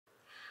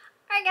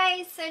Hi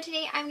guys, so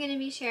today I'm going to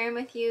be sharing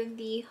with you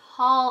the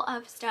haul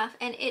of stuff,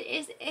 and it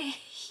is a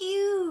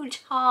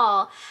huge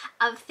haul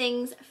of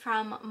things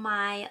from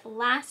my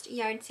last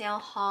yard sale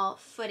haul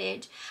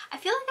footage. I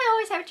feel like I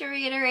always have to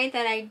reiterate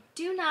that I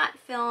do not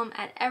film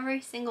at every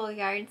single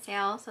yard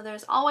sale, so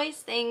there's always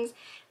things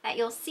that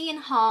you'll see in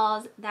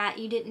hauls that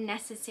you didn't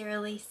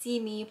necessarily see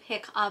me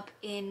pick up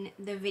in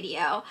the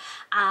video.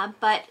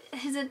 But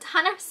there's a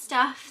ton of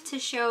stuff to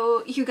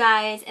show you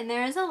guys, and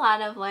there's a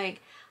lot of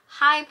like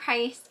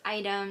high-priced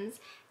items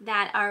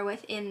that are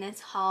within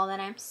this haul that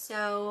I'm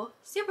so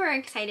super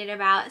excited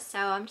about. So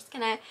I'm just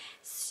gonna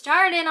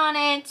start in on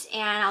it,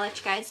 and I'll let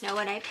you guys know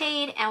what I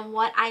paid and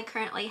what I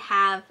currently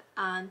have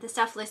the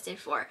stuff listed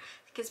for,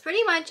 because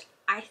pretty much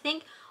I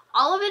think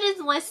all of it is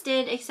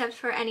listed except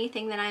for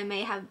anything that I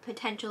may have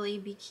potentially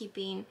be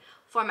keeping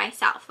for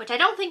myself, which I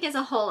don't think is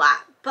a whole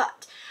lot,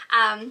 but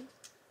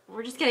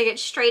we're just gonna get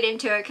straight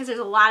into it because there's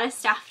a lot of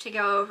stuff to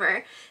go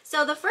over.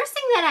 So the first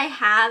thing that I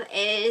have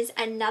is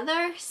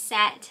another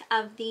set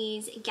of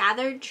these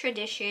Gathered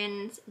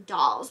Traditions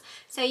dolls.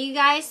 So you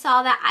guys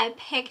saw that I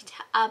picked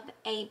up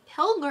a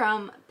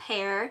Pilgrim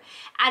pair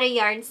at a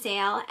yard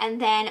sale,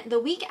 and then the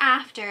week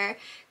after,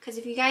 because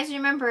if you guys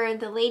remember,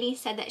 the lady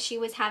said that she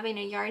was having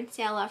a yard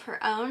sale of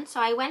her own, so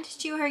I went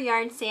to her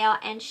yard sale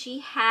and she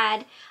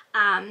had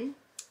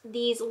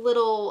these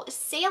little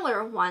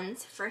sailor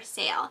ones for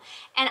sale,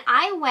 and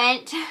I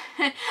went to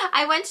her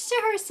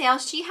sale.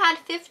 She had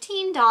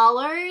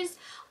 $15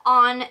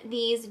 on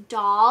these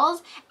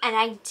dolls and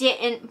I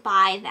didn't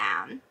buy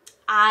them.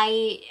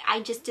 I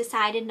just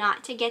decided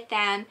not to get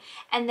them,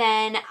 and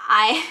then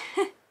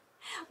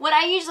what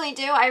I usually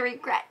do, I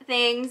regret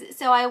things,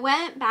 so I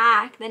went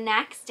back the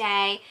next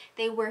day.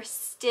 They were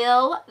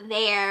still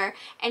there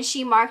and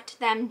she marked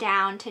them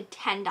down to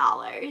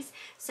 $10.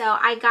 So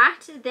I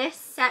got this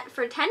set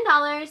for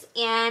 $10,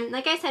 and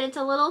like I said, it's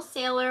a little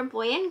sailor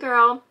boy and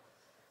girl,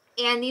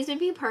 and these would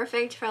be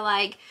perfect for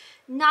like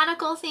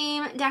nautical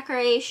theme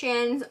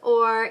decorations,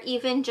 or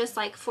even just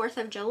like 4th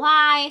of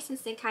July,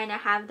 since they kind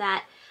of have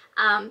that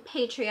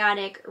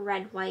patriotic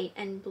red, white,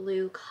 and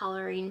blue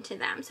coloring to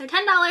them. So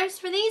 $10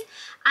 for these.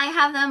 I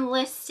have them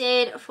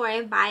listed for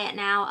a buy it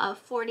now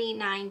of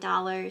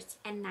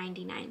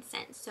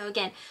 $49.99. So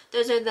again,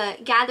 those are the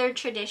Gathered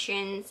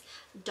Traditions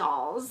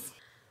dolls.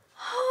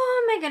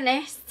 Oh my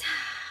goodness,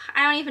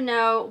 I don't even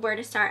know where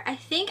to start. I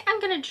think I'm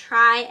gonna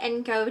try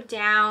and go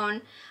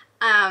down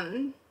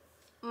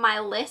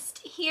my list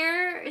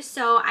here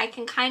so I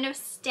can kind of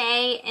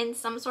stay in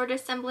some sort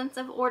of semblance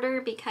of order,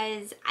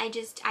 because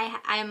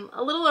I'm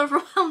a little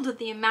overwhelmed with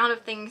the amount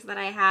of things that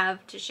I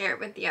have to share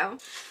with you.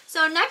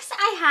 So next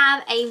I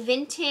have a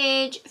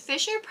vintage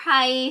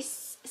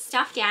Fisher-Price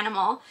stuffed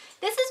animal.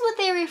 This is what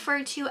they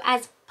refer to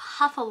as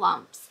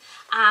puffalumps.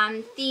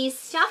 These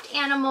stuffed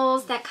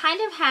animals that kind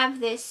of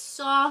have this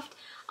soft,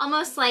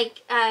 almost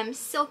like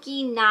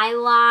silky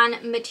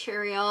nylon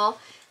material.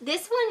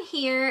 This one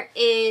here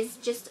is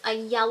just a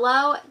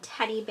yellow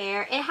teddy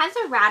bear. It has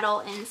a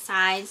rattle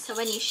inside, so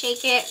when you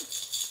shake it,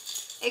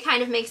 it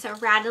kind of makes a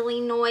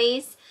rattling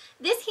noise.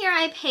 This here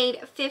I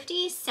paid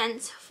 50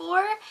 cents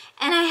for,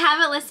 and I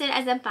have it listed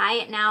as a buy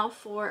it now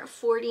for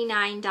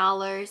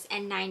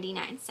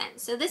 $49.99.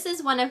 So this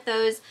is one of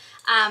those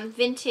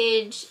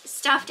vintage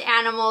stuffed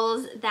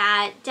animals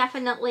that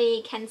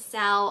definitely can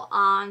sell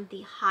on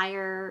the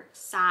higher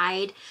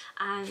side.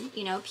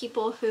 You know,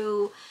 people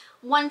who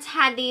once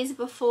had these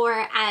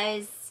before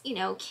as, you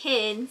know,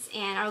 kids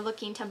and are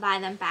looking to buy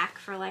them back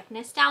for like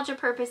nostalgia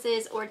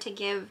purposes, or to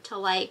give to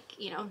like,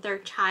 you know, their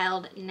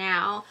child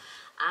now.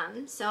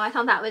 So I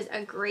thought that was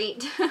a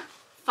great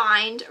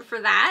find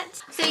for that.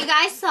 So you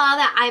guys saw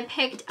that I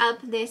picked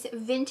up this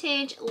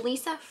vintage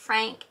Lisa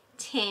Frank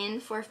tin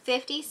for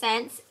 50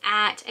 cents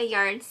at a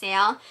yard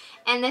sale,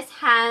 and this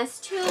has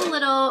two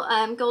little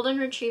golden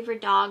retriever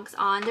dogs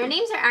on. Their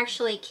names are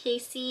actually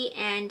Casey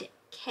and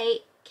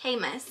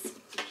Camus.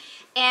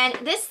 And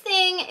this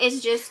thing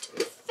is just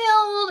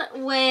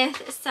filled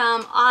with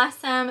some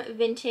awesome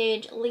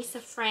vintage Lisa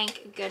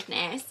Frank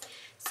goodness.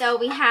 So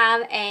we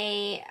have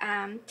a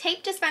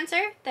tape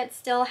dispenser that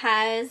still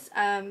has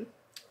a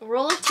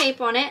roll of tape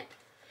on it.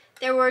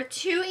 There were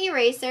 2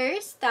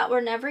 erasers that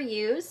were never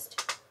used.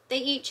 They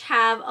each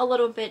have a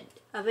little bit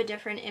of a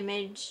different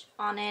image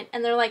on it,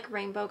 and they're like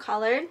rainbow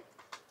colored.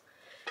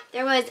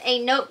 There was a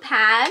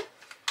notepad,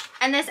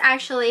 and this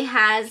actually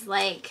has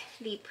like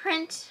the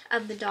print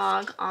of the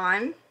dog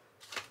on.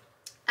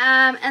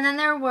 And then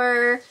there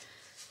were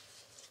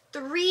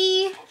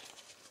 3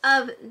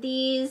 of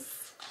these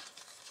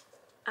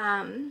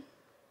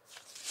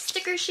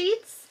sticker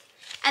sheets,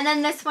 and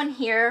then this one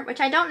here, which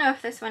I don't know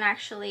if this one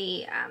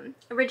actually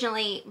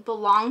originally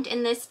belonged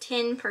in this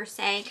tin per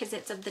se, because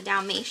it's of the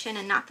Dalmatian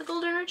and not the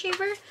Golden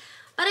Retriever,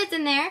 but it's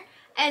in there,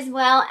 as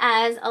well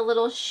as a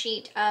little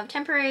sheet of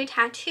temporary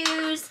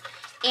tattoos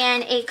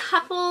and a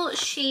couple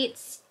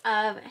sheets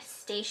of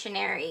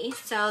stationery.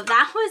 So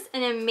that was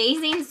an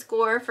amazing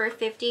score for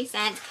 50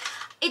 cents.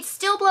 It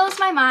still blows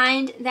my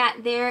mind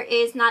that there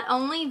is not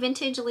only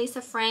vintage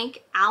Lisa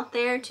Frank out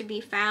there to be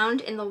found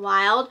in the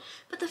wild,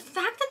 but the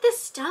fact that this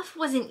stuff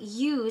wasn't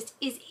used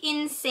is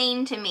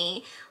insane to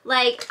me.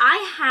 Like,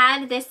 I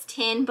had this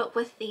tin, but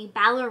with the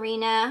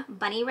ballerina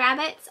bunny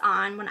rabbits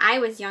on when I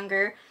was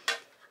younger.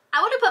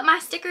 I would have put my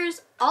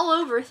stickers all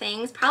over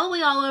things,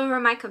 probably all over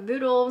my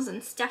caboodles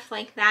and stuff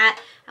like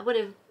that. I would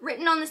have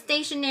written on the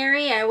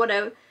stationery, I would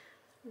have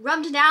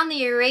rubbed down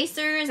the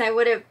erasers, I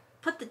would have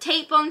put the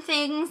tape on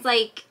things.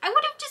 Like, I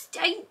would have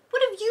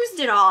used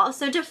it all.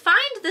 So to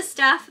find the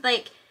stuff,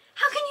 like,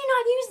 how can you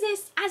not use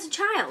this as a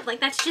child? Like,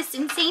 that's just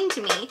insane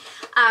to me.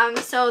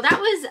 So that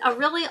was a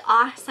really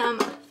awesome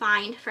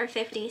find for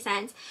 50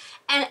 cents.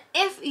 And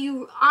if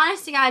you,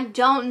 honest to God,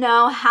 don't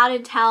know how to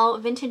tell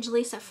vintage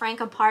Lisa Frank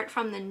apart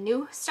from the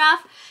new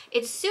stuff,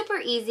 it's super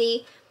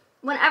easy.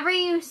 Whenever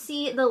you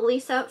see the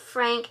Lisa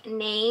Frank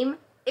name,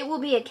 it will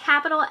be a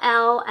capital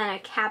L and a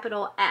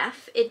capital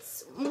F.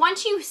 It's,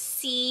 once you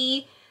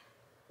see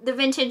the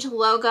vintage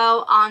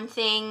logo on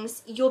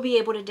things, you'll be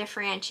able to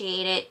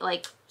differentiate it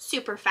like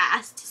super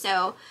fast.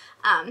 So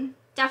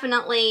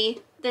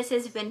definitely this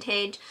is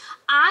vintage.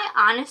 I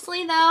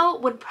honestly though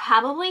would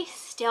probably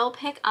still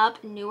pick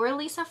up newer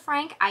Lisa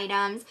Frank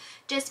items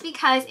just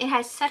because it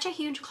has such a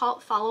huge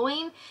cult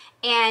following,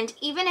 and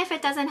even if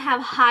it doesn't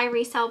have high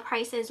resale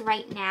prices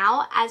right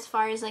now as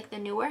far as like the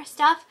newer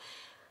stuff,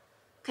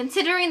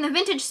 considering the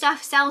vintage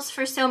stuff sells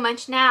for so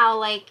much now,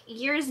 like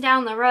years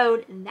down the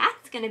road,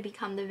 that's going to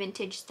become the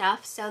vintage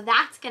stuff. So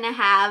that's going to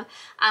have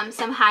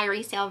some high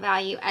resale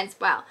value as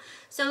well.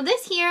 So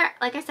this here,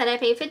 like I said, I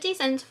paid 50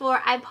 cents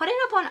for. I put it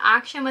up on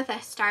auction with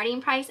a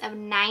starting price of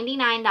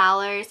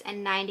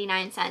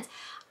 $99.99.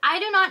 I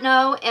do not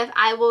know if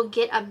I will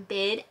get a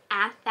bid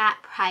at that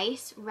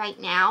price right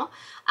now.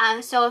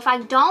 So if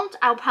I don't,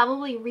 I'll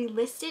probably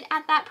relist it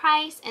at that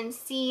price and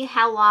see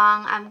how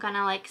long I'm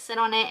gonna like sit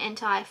on it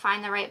until I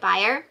find the right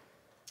buyer.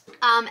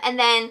 And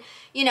then,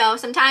 you know,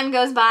 some time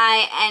goes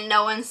by and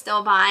no one's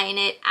still buying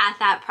it at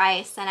that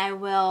price, then I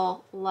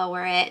will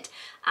lower it.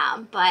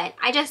 But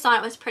I just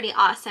thought it was pretty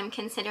awesome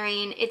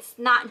considering it's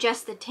not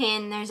just the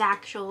tin, there's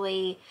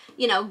actually,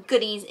 you know,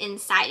 goodies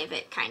inside of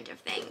it kind of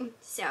thing.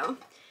 So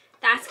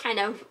that's kind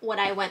of what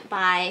I went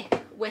by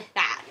with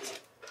that.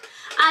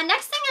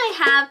 Next thing I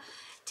have,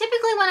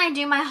 typically when I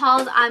do my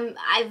hauls,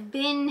 I've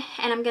been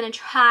and I'm gonna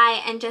try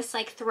and just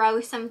like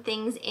throw some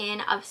things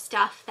in of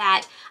stuff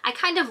that I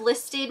kind of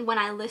listed when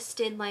I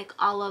listed like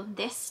all of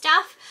this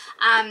stuff.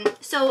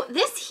 So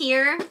this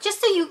here,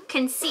 just so you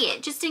can see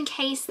it, just in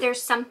case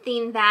there's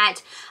something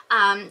that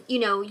you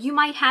know, you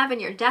might have in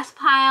your desk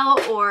pile,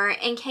 or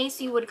in case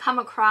you would come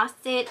across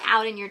it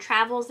out in your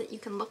travels that you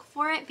can look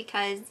for it,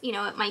 because you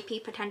know it might be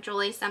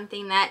potentially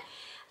something that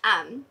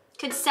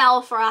could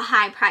sell for a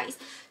high price.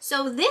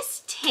 So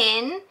this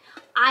tin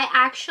I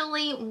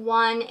actually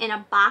won in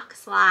a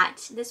box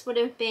lot. This would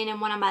have been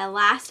in one of my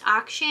last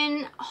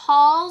auction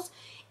hauls.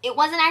 It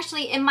wasn't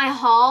actually in my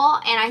haul,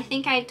 and I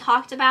think I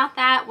talked about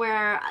that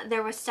where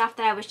there was stuff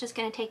that I was just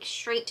going to take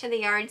straight to the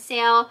yard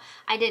sale.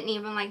 I didn't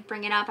even like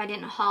bring it up. I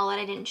didn't haul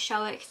it. I didn't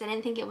show it because I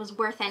didn't think it was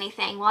worth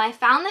anything. Well, I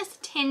found this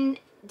tin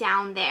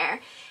down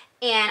there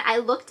and I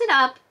looked it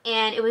up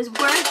and it was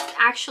worth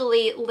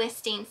actually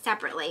listing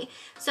separately.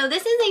 So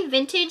this is a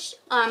vintage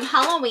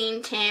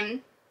Halloween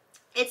tin.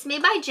 It's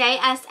made by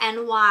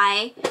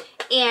JSNY,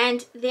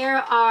 and there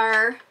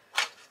are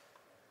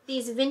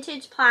these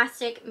vintage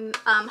plastic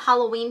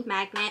Halloween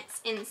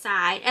magnets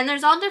inside, and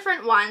there's all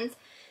different ones.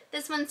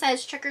 This one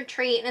says trick or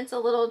treat, and it's a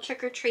little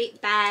trick or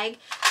treat bag.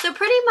 So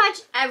pretty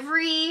much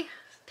every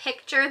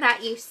picture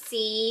that you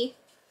see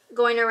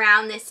going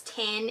around this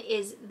tin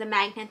is the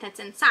magnet that's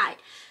inside.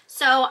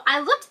 So I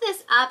looked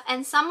this up,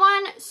 and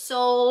someone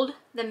sold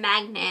the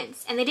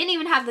magnets, and they didn't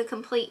even have the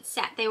complete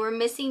set. They were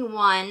missing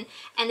one,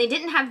 and they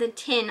didn't have the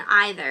tin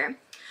either.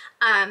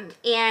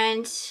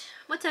 And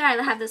what did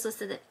I have this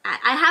listed at?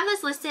 I have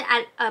this listed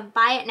at a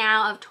buy it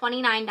now of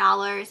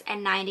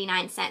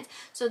 $29.99.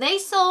 So they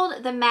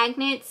sold the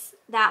magnets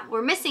that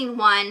were missing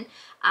one,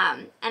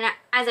 and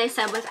as I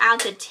said,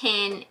 without the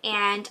tin,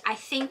 and I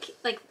think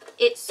like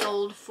it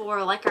sold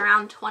for like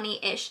around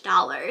 $20-ish.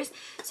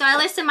 So I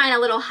listed mine a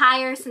little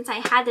higher since I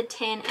had the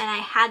tin and I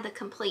had the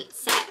complete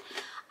set.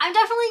 I'm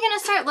definitely going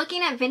to start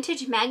looking at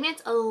vintage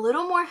magnets a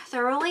little more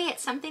thoroughly.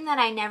 It's something that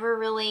I never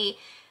really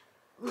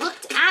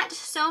looked at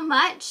so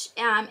much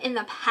in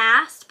the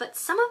past, but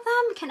some of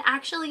them can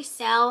actually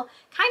sell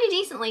kind of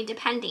decently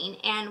depending.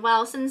 And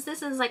well, since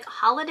this is like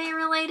holiday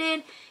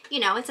related,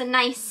 you know, it's a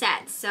nice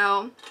set.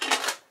 So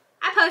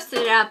I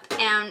posted it up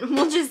and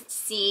we'll just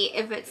see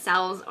if it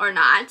sells or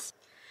not.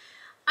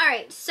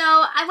 Alright, so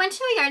I went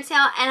to a yard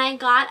sale and I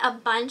got a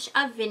bunch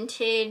of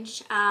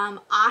vintage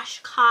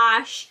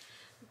OshKosh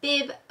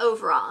bib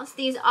overalls.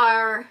 These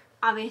are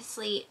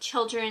obviously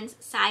children's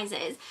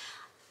sizes.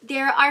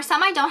 There are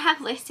some I don't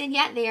have listed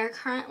yet. They are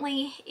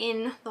currently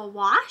in the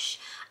wash.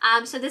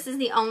 So this is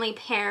the only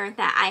pair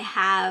that I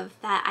have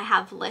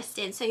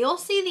listed. So you'll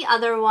see the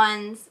other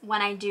ones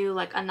when I do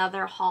like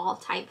another haul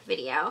type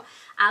video.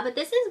 But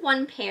this is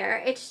one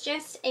pair. It's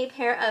just a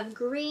pair of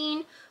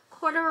green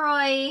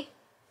corduroy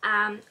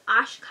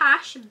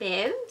OshKosh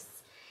bibs.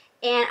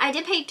 And I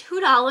did pay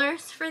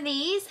 $2 for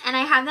these, and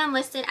I have them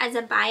listed as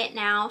a buy it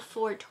now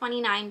for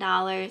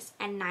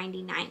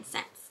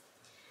 $29.99.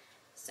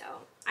 So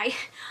I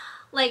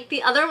like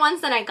the other ones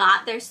that I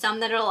got, there's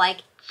some that are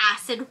like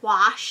acid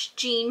wash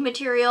jean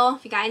material,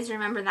 if you guys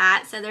remember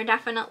that. So they're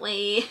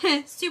definitely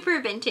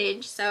super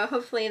vintage, so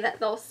hopefully that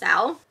they'll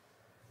sell.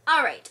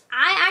 All right,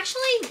 I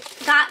actually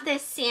got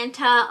this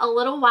Santa a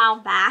little while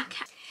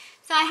back.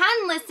 So I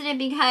hadn't listed it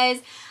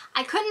because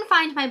I couldn't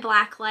find my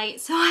black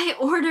light, so I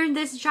ordered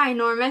this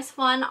ginormous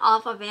one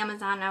off of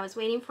Amazon. I was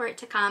waiting for it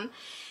to come.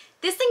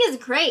 This thing is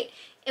great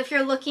if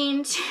you're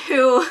looking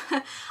to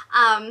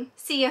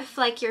see if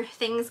like your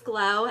things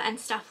glow and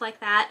stuff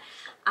like that.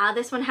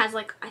 This one has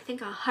like, I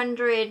think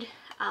 100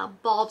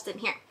 bulbs in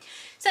here.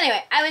 So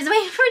anyway, I was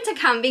waiting for it to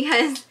come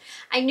because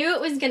I knew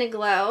it was gonna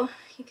glow.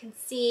 You can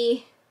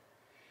see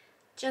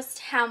just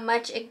how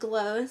much it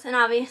glows, and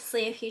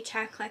obviously if you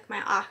check like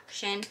my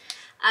auction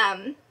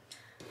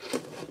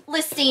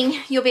listing,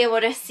 you'll be able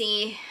to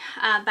see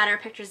better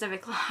pictures of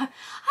it glow. I'm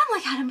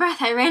like out of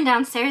breath. I ran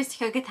downstairs to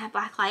go get that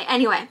black light.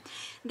 Anyway,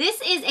 this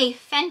is a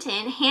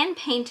Fenton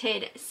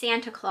hand-painted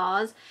Santa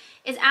Claus.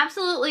 It's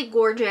absolutely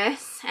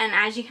gorgeous, and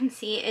as you can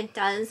see, it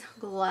does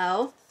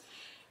glow.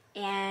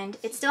 And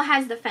it still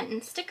has the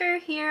Fenton sticker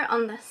here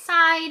on the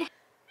side,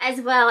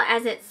 as well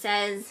as it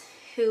says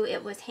who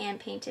it was hand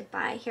painted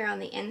by here on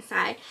the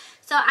inside.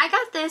 So I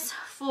got this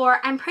for,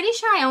 I'm pretty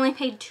sure I only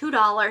paid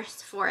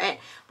 $2 for it,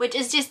 which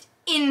is just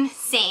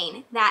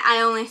insane that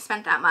I only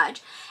spent that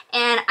much.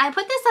 And I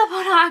put this up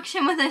on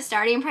auction with a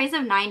starting price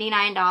of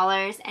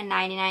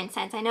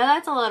 $99.99. I know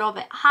that's a little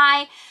bit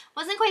high.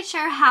 Wasn't quite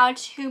sure how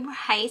to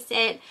price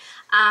it.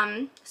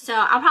 So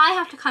I'll probably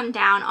have to come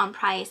down on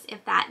price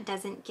if that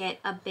doesn't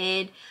get a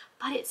bid.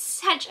 But it's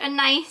such a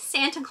nice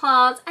Santa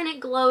Claus and it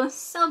glows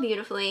so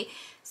beautifully.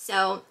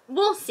 So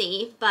we'll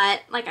see,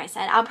 but like I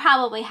said, I'll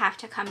probably have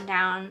to come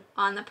down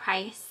on the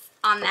price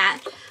on that.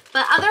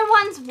 But other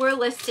ones were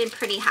listed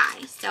pretty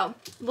high, so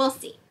we'll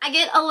see. I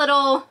get a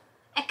little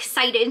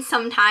excited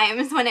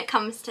sometimes when it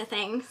comes to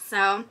things.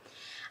 So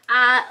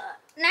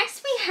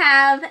next we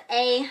have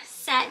a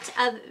set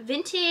of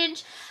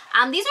vintage.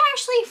 These are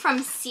actually from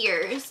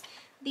Sears.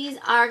 These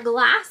are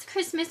glass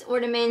Christmas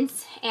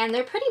ornaments, and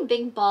they're pretty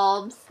big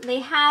bulbs. They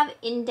have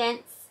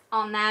indents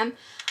on them.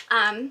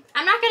 I'm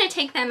not going to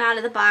take them out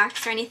of the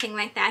box or anything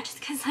like that, just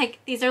because like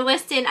these are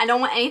listed. I don't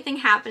want anything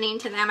happening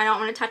to them. I don't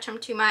want to touch them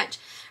too much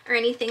or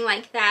anything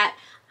like that.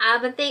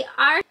 But they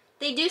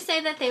do say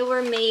that they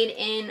were made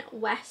in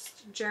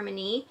West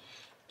Germany,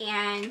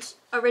 and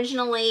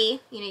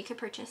originally, you know, you could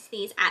purchase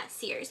these at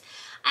Sears.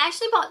 I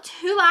actually bought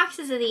 2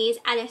 boxes of these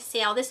at a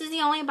sale. This is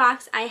the only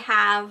box I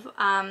have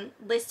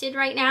listed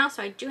right now,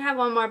 so I do have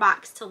one more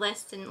box to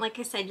list, and like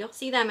I said, you'll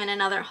see them in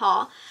another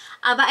haul.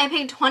 But I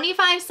paid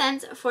 25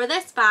 cents for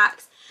this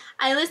box.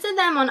 I listed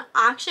them on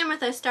auction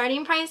with a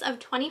starting price of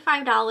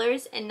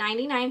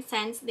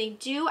 $25.99. They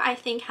do, I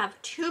think, have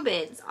 2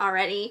 bids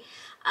already.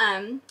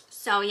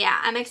 So yeah,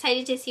 I'm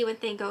excited to see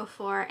what they go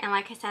for. And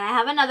like I said, I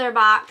have another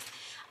box,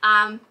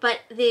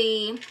 but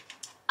the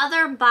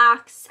other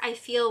box, I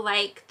feel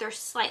like they're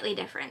slightly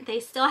different. They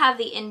still have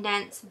the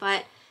indents,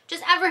 but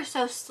just ever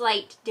so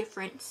slight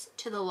difference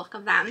to the look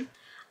of them.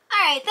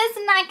 Alright, this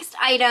next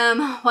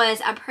item was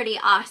a pretty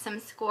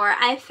awesome score.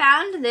 I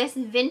found this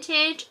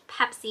vintage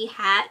Pepsi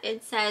hat.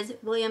 It says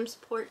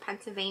Williamsport,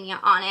 Pennsylvania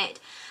on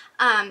it.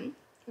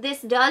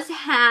 This does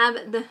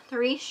have the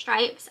 3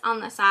 stripes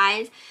on the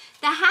sides.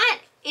 The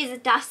hat is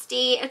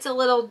dusty. It's a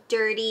little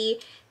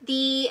dirty.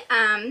 The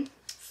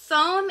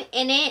foam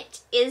in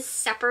it is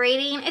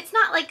separating. It's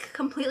not like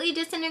completely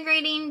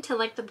disintegrating to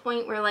like the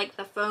point where like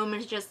the foam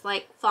is just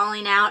like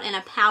falling out in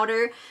a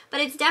powder, but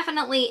it's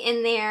definitely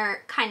in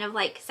there kind of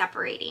like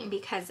separating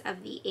because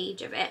of the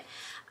age of it.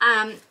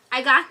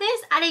 I got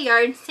this at a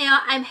yard sale.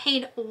 I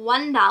paid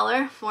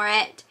 $1 for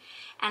it,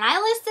 and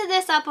I listed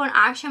this up on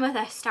auction with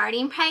a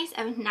starting price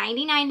of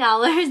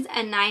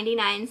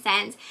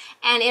 $99.99,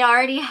 and it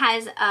already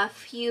has a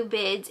few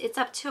bids. It's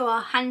up to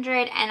 $100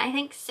 and I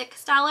think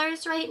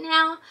 $6 right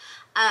now.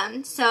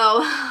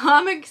 So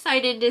I'm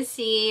excited to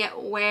see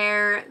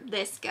where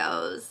this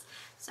goes.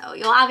 So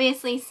you'll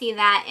obviously see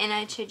that in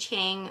a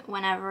cha-ching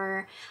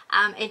whenever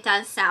it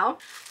does sell.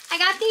 I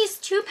got these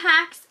 2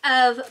 packs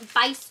of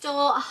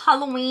Beistle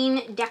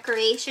Halloween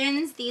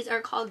decorations. These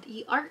are called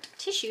the art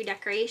tissue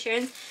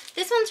decorations.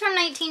 This one's from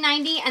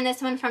 1990 and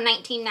this one from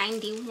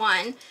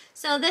 1991.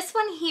 So this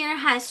one here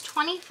has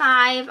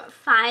 25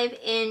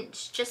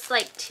 5-inch just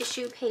like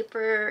tissue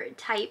paper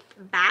type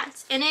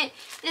bats in it.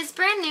 It's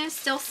brand new,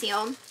 still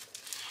sealed.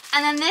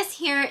 And then this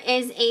here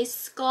is a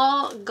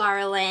skull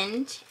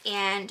garland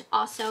and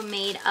also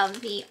made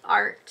of the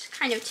art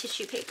kind of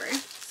tissue paper.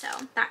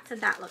 So that's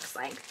what that looks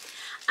like.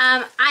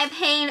 I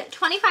paid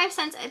 25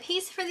 cents a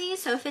piece for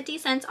these, so 50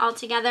 cents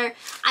altogether.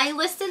 I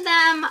listed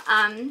them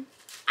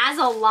as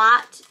a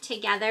lot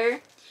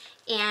together,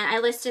 and I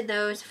listed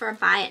those for a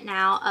buy it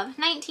now of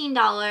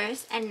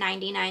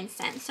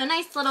 $19.99. So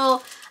nice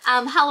little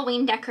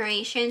Halloween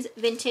decorations,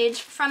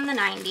 vintage from the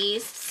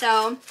 90s.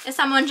 So if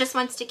someone just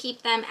wants to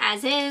keep them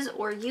as is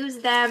or use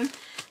them,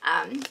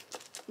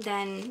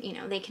 then, you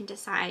know, they can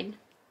decide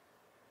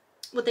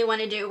what they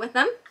want to do with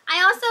them.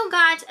 I also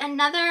got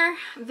another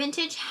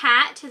vintage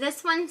hat.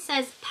 This one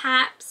says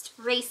Pabst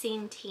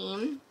Racing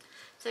Team.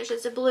 So it's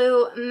just a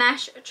blue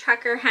mesh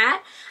trucker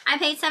hat. I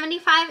paid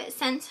 75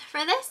 cents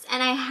for this,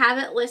 and I have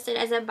it listed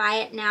as a buy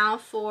it now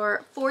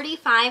for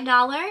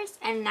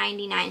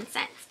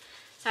 $45.99.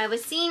 So I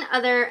was seeing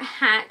other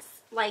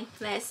hats like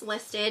this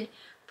listed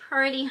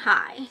pretty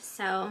high.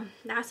 So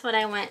that's what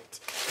I went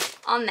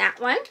on that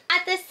one.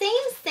 At the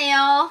same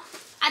sale,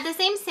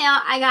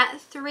 I got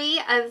 3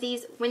 of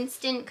these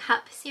Winston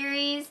Cup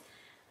series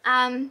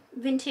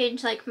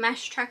vintage like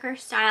mesh trucker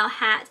style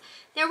hats.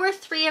 There were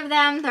 3 of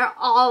them. They're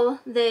all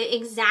the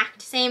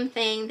exact same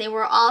thing. They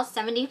were all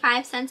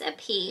 75 cents a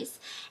piece,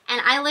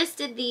 and I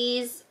listed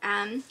these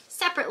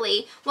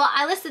separately. Well,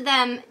 I listed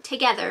them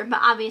together, but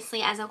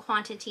obviously as a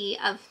quantity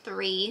of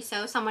 3.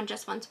 So if someone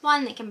just wants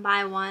one, they can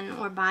buy one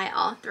or buy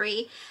all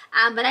 3.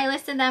 But I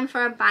listed them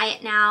for a buy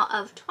it now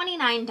of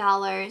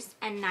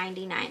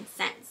 $29.99.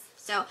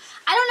 So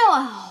I don't know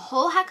a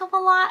whole heck of a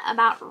lot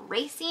about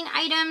racing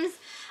items,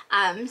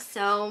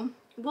 so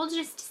we'll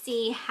just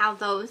see how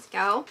those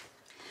go.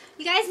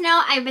 You guys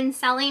know I've been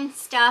selling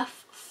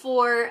stuff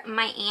for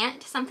my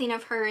aunt. Something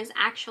of hers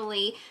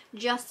actually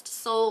just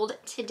sold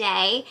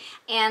today,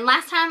 and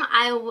last time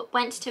I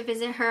went to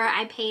visit her,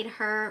 I paid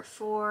her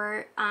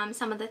for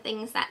some of the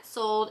things that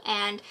sold,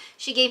 and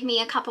she gave me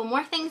a couple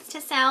more things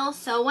to sell.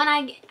 So when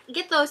I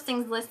get those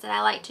things listed,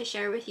 I like to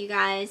share with you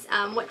guys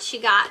what she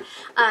got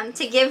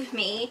to give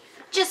me,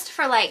 just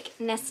for like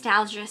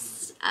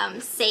nostalgia's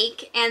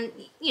sake, and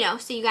you know,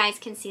 so you guys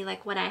can see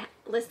like what I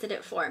listed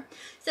it for.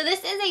 So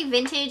this is a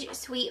vintage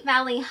Sweet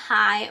Valley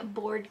High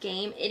board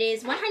game. It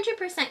is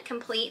 100%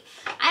 complete.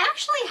 I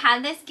actually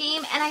had this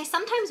game, and I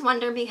sometimes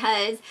wonder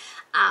because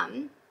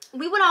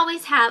we would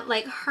always have,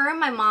 like, her and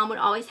my mom would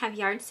always have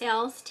yard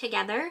sales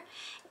together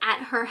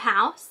at her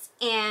house,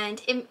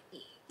 and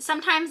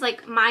sometimes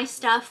like my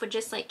stuff would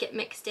just like get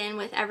mixed in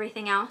with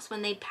everything else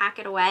when they'd pack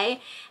it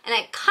away, and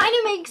it kind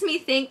of makes me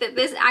think that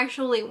this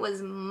actually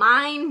was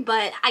mine,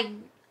 but I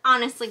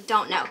honestly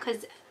don't know,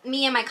 because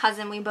me and my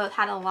cousin, we both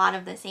had a lot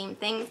of the same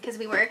things because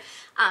we were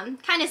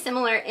kind of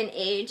similar in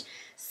age,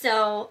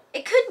 so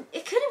it could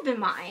have been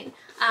mine,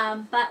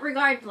 but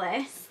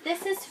regardless,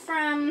 this is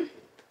from,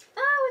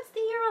 oh, what's the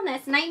year on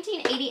this?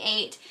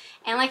 1988.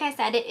 And like I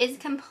said, it is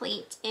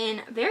complete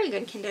in very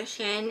good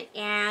condition,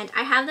 and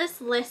I have this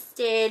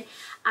listed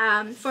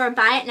for a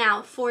buy it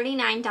now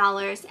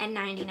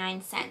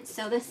 $49.99.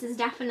 So this is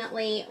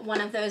definitely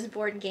one of those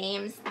board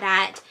games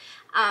that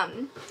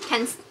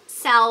can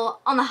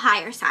sell on the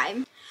higher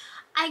side.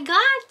 I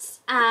got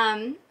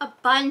a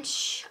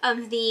bunch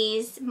of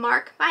these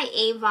Mark by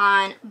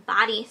Avon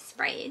body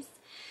sprays.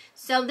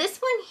 So this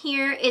one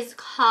here is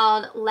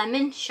called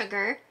Lemon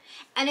Sugar,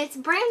 and it's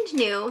brand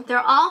new. They're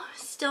all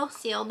still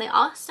sealed. They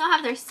all still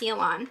have their seal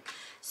on.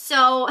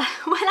 So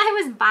when I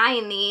was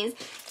buying these,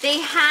 they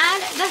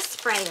had the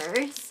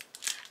sprayers,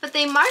 but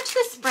they marked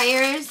the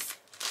sprayers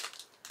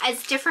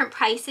as different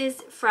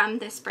prices from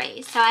the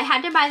sprays. So I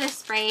had to buy the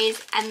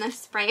sprays and the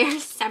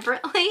sprayers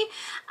separately.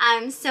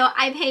 So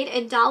I paid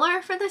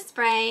 $1 for the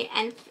spray,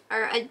 and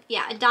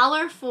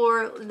 $1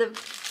 for the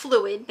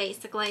fluid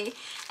basically,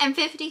 and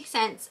 50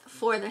 cents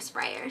for the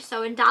sprayer.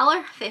 So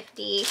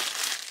 $1.50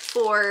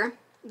 for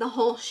the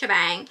whole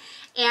shebang.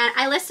 And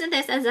I listed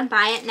this as a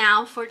buy it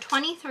now for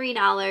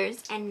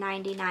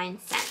 $23.99.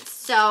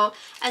 So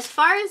as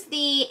far as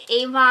the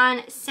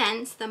Avon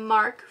scents, the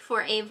Mark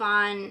for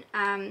Avon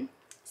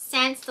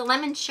scents, the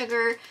Lemon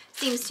Sugar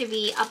seems to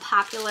be a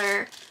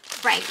popular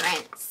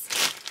fragrance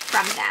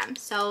from them.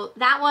 So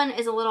that one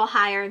is a little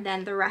higher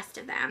than the rest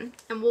of them,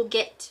 and we'll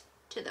get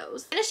to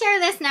those. I'm gonna share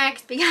this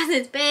next because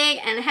it's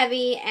big and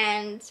heavy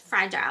and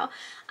fragile.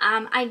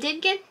 I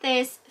did get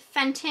this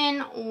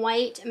Fenton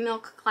white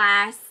milk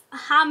glass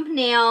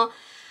hobnail.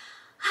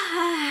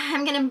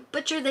 I'm gonna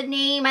butcher the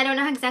name. I don't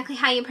know exactly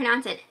how you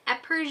pronounce it.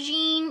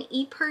 Epergne.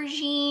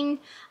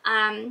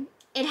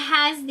 It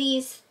has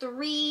these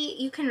 3,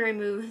 you can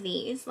remove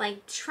these,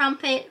 like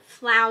trumpet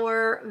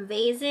flower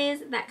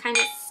vases that kind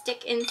of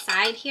stick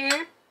inside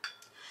here.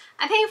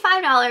 I paid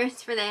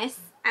 $5 for this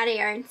at a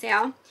yard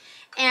sale,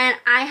 and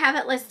I have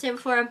it listed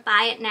for a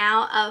buy it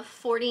now of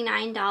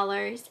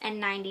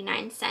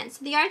 $49.99.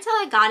 So the yard sale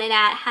I got it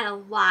at had a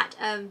lot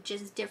of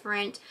just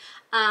different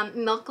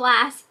milk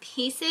glass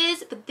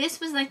pieces, but this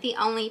was like the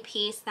only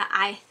piece that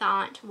I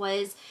thought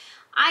was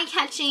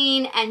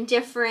eye-catching and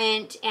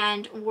different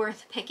and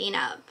worth picking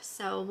up.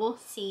 So we'll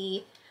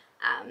see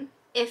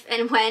if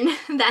and when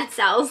that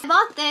sells. I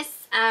bought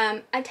this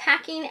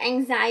Attacking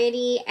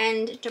Anxiety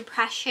and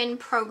Depression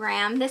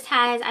program. This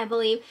has, I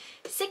believe,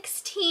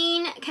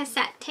 16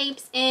 cassette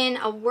tapes in,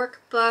 a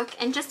workbook,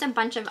 and just a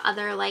bunch of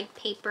other like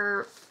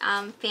paper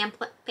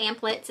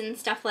pamphlets and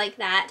stuff like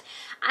that.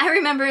 I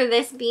remember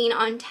this being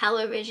on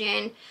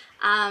television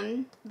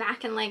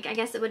back in, like, I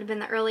guess it would have been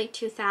the early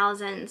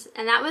 2000s,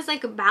 and that was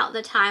like about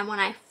the time when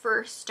I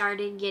first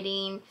started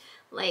getting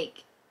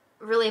like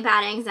really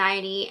bad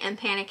anxiety and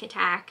panic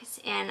attacks,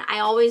 and I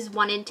always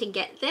wanted to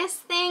get this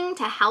thing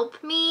to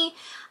help me.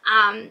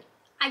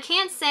 I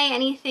can't say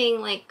anything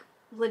like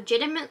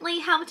legitimately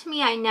helped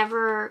me. I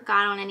never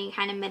got on any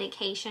kind of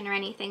medication or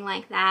anything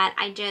like that.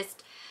 I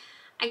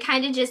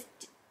kind of just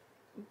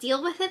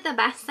deal with it the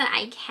best that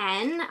I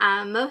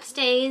can. Most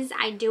days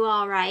I do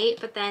all right,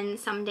 but then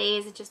some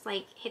days it just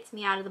like hits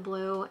me out of the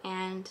blue,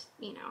 and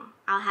you know,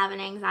 I'll have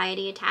an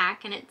anxiety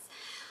attack, and it's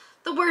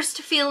the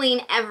worst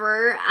feeling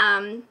ever.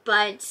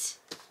 But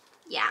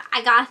yeah,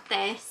 I got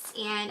this,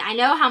 and I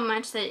know how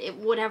much that it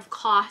would have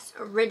cost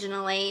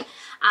originally.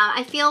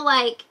 I feel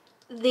like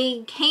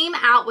they came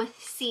out with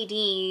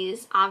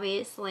CDs,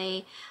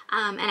 obviously,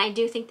 and I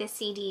do think the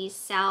CDs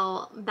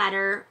sell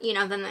better, you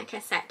know, than the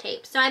cassette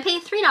tape. So I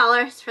paid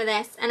 $3 for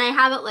this, and I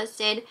have it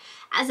listed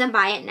as a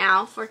buy it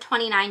now for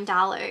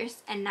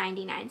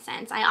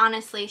 $29.99. I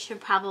honestly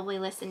should probably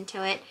listen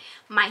to it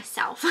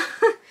myself.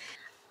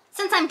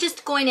 Since I'm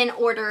just going in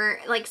order,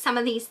 like some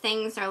of these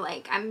things are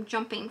like, I'm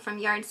jumping from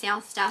yard sale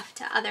stuff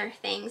to other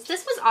things.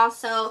 This was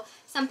also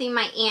something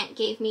my aunt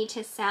gave me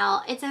to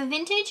sell. It's a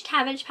vintage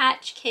Cabbage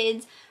Patch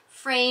Kids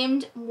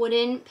framed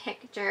wooden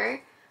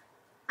picture.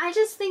 I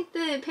just think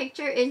the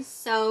picture is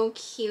so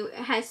cute.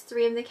 It has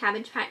 3 of the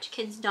Cabbage Patch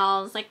Kids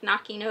dolls like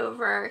knocking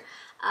over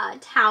a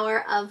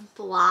tower of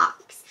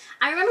blocks.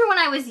 I remember when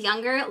I was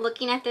younger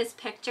looking at this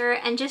picture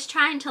and just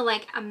trying to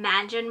like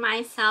imagine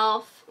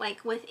myself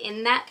like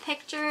within that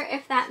picture,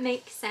 if that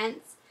makes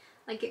sense.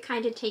 Like it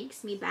kind of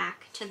takes me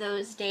back to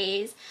those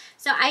days.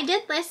 So I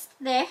did list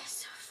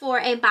this for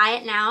a buy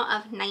it now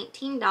of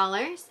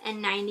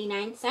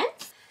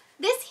 $19.99.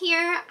 This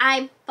here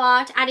I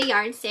bought at a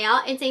yard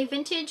sale. It's a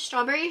vintage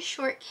strawberry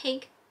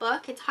shortcake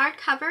book. It's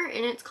hardcover,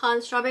 and it's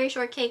called Strawberry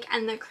Shortcake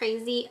and the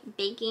Crazy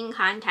Baking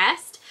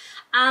Contest.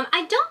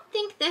 I don't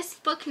think this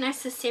book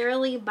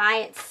necessarily by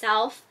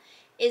itself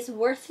is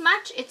worth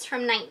much. It's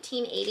from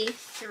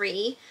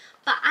 1983,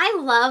 but I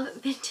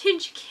love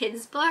vintage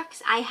kids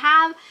books. I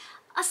have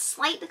a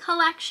slight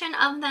collection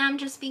of them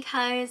just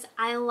because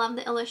I love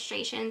the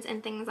illustrations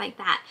and things like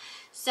that.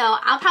 So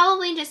I'll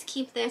probably just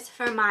keep this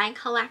for my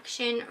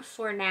collection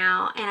for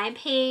now, and I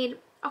paid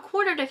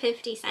 $1/4 to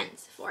 50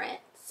 cents for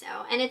it. So,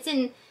 and it's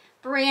in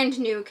brand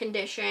new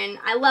condition.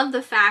 I love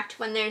the fact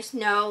when there's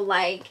no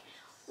like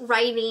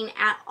writing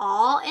at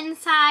all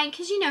inside,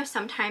 because you know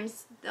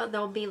sometimes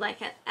there'll be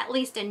like at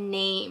least a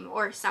name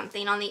or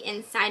something on the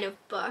inside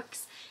of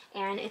books,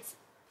 and it's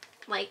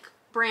like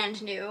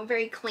brand new,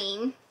 very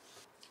clean.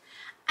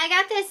 I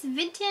got this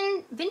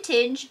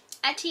vintage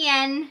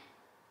Etienne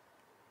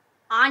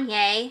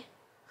Aigner.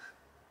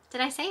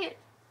 Did I say it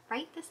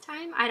right this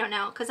time? I don't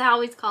know, because I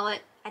always call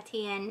it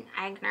Etienne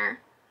Aigner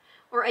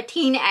or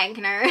Etienne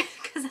Aigner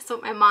because that's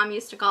what my mom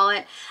used to call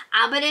it.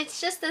 But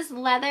it's just this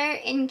leather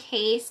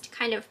encased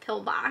kind of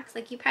pill box.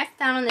 Like you press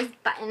down on this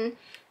button,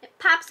 it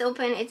pops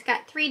open. It's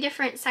got 3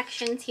 different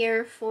sections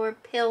here for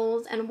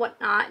pills and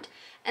whatnot,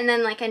 and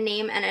then like a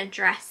name and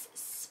address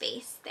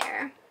space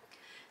there.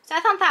 So I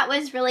thought that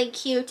was really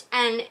cute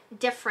and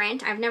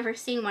different. I've never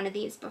seen one of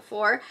these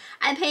before.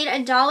 I paid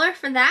 $1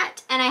 for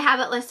that, and I have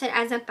it listed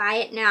as a buy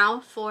it now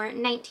for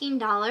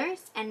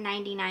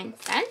 $19.99.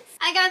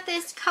 I got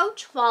this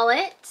Coach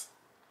wallet.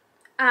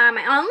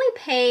 I only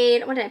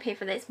paid, what did I pay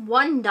for this?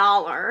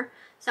 $1.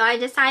 So I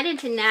decided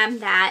to nab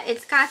that.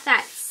 It's got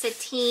that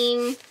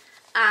sateen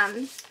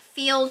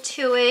feel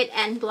to it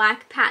and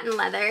black patent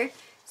leather.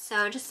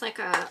 So just like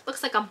a,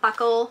 looks like a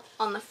buckle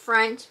on the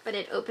front, but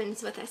it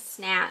opens with a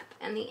snap,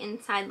 and the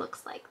inside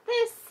looks like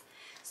this.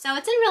 So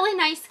it's in really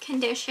nice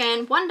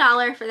condition.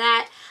 $1 for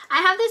that.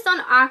 I have this on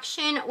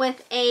auction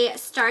with a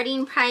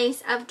starting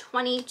price of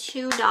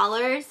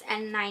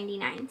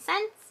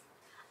 $22.99.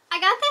 I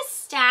got this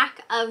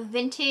stack of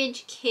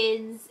vintage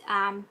kids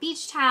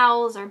beach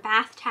towels or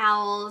bath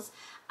towels.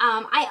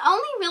 I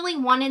only really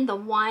wanted the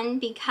one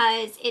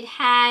because it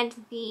had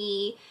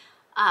the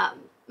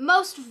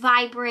most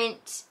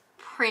vibrant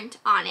print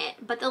on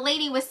it, but the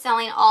lady was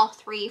selling all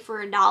 3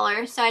 for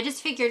 $1, so I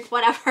just figured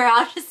whatever,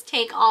 I'll just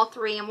take all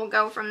 3 and we'll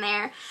go from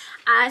there.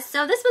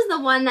 So this was the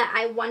one that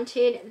I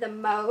wanted the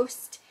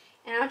most,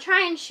 and I'll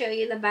try and show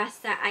you the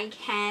best that I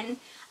can.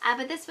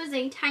 But this was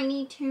a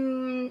Tiny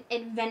Toon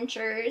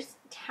Adventures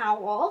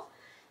towel.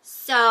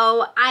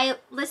 So I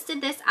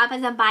listed this up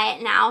as a buy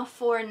it now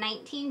for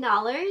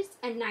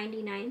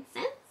 $19.99.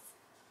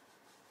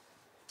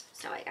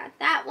 So I got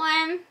that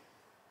one.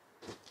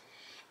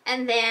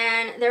 And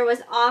then there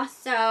was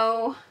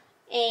also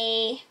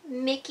a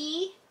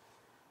Mickey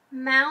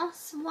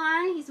Mouse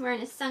one. He's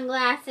wearing his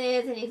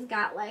sunglasses, and he's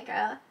got like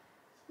a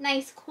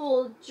nice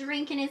cool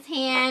drink in his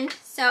hand.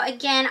 So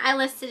again, I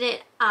listed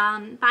it,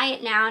 buy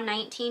it now,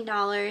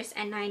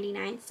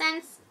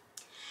 $19.99.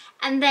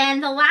 And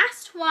then the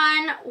last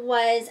one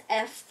was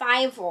a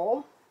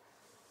Fievel,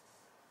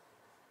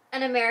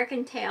 an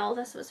American Tail.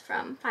 This was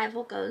from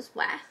Fievel Goes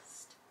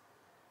West.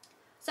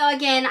 So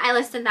again, I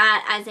listed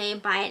that as a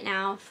buy it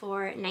now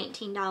for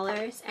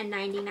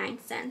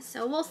 $19.99.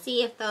 So we'll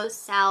see if those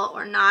sell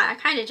or not. I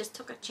kind of just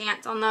took a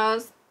chance on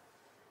those.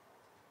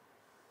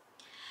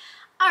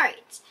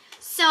 Alright,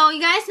 so you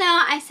guys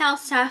know I sell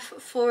stuff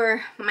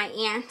for my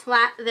aunt.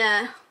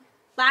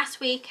 Last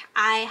week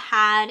I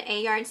had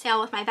a yard sale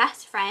with my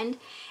best friend,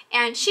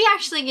 and she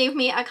actually gave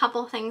me a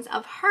couple things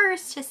of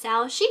hers to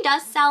sell. She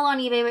does sell on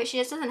eBay, but she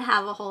just doesn't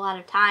have a whole lot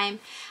of time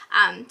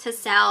to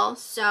sell.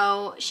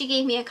 So she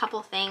gave me a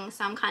couple things,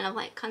 so I'm kind of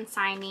like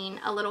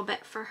consigning a little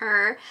bit for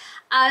her.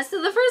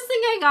 So the first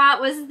thing I got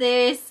was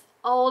this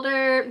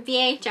older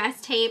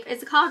VHS tape.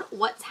 It's called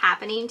What's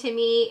Happening to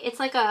Me. It's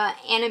like a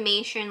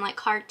animation, like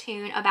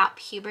cartoon about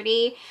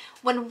puberty.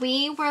 When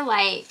we were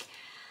like,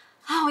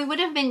 oh, we would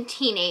have been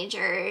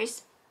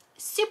teenagers,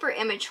 super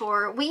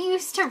immature. We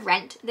used to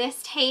rent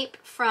this tape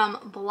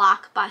from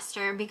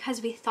Blockbuster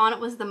because we thought it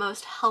was the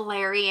most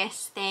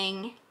hilarious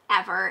thing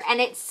ever, and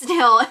it's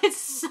so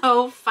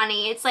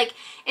funny. It's like,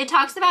 it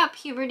talks about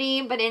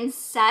puberty, but in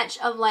such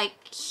a like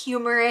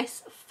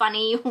humorous,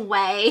 funny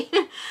way.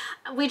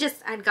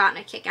 I'd gotten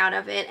a kick out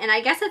of it, and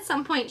I guess at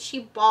some point she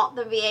bought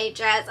the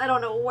VHS. I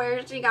don't know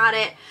where she got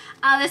it.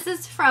 This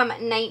is from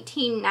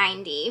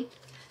 1990.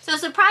 So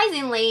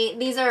surprisingly,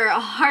 these are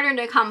harder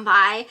to come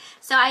by.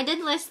 So I did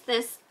list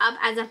this up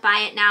as a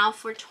buy it now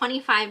for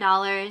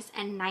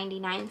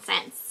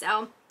 $25.99.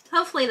 So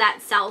hopefully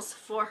that sells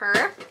for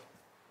her.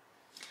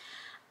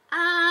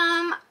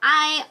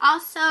 I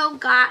also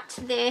got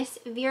this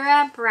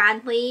Vera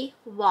Bradley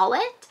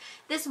wallet.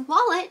 This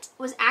wallet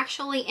was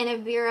actually in a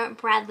Vera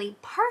Bradley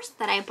purse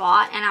that I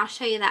bought, and I'll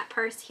show you that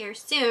purse here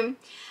soon.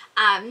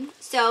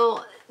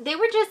 So they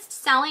were just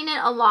selling it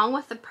along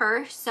with the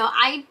purse. So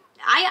I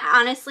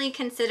honestly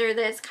consider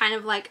this kind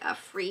of like a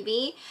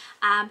freebie,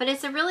 but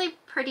it's a really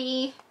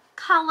pretty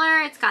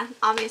color. It's got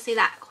obviously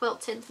that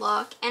quilted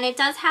look, and it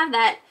does have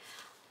that,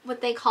 what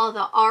they call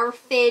the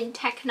Rfid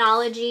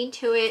technology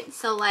to it,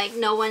 so like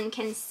no one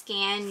can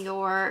scan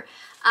your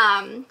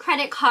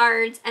credit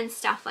cards and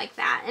stuff like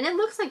that, and it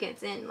looks like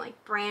it's in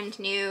like brand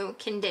new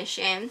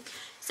condition.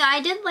 So I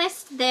did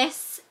list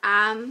this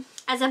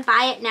as a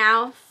buy it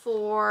now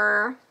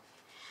for,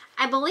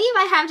 I believe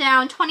I have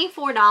down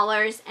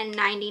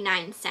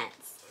 $24.99.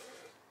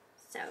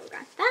 So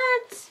got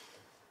that.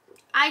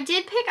 I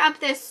did pick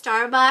up this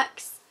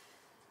Starbucks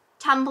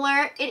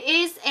tumbler. It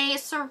is a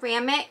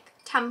ceramic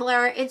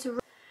tumbler. It's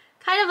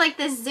kind of like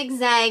this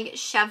zigzag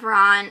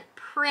chevron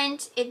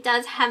print. It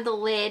does have the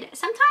lid.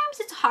 Sometimes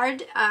it's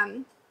hard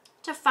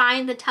to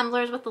find the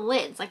tumblers with the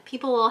lids. Like,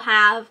 people will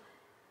have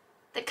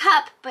the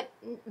cup, but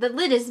the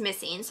lid is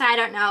missing. So I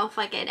don't know if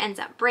like it ends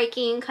up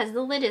breaking because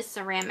the lid is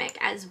ceramic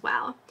as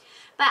well.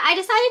 But I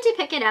decided to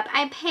pick it up.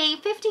 I pay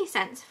 50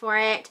 cents for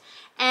it,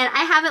 and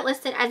I have it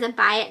listed as a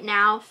buy it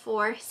now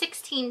for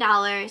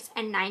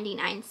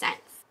 $16.99.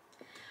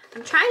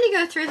 I'm trying to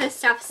go through this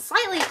stuff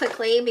slightly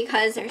quickly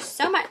because there's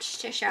so much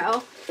to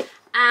show.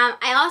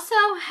 I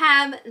also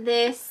have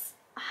this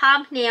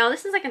hobnail.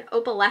 This is like an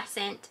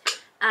opalescent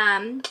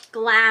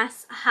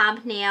glass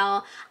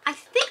hobnail. I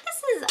think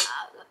this is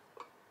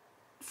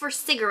for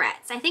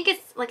cigarettes. I think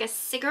it's like a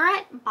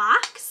cigarette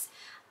box.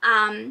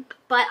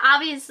 But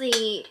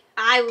obviously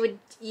I would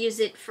use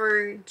it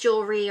for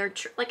jewelry or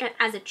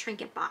as a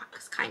trinket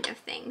box kind of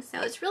thing.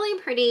 So it's really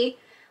pretty.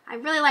 I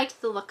really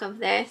liked the look of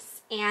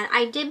this, and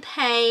I did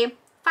pay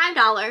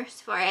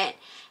 $5 for it,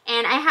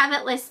 and I have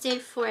it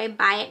listed for a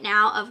buy it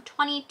now of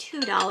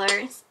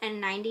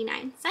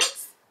 $22.99.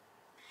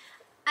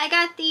 I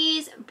got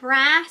these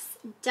brass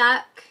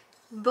duck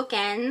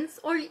bookends,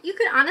 or you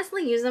could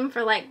honestly use them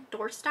for like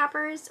door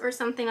stoppers or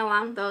something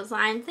along those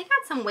lines. They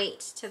got some weight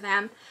to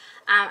them.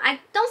 I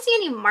don't see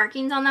any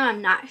markings on them.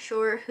 I'm not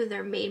sure who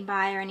they're made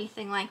by or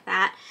anything like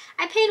that.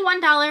 I paid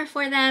 $1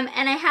 for them,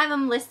 and I have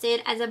them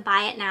listed as a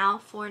buy it now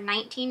for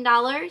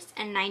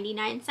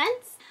 $19.99.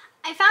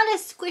 I found a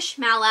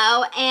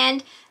Squishmallow,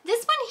 and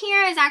this one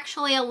here is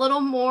actually a little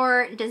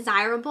more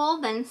desirable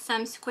than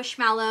some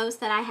Squishmallows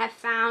that I have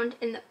found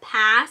in the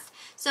past.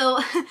 So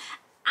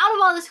out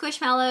of all the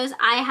Squishmallows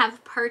I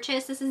have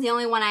purchased, this is the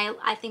only one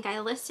I think I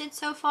listed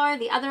so far.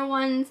 The other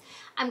ones,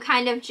 I'm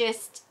kind of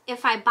just,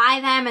 if I buy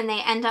them and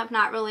they end up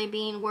not really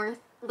being worth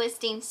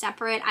listing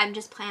separate, I'm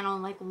just planning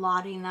on like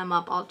lotting them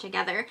up all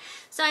together.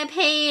 So I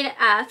paid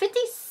 50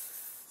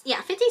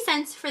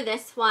 cents for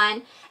this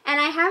one,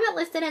 and I have it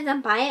listed as a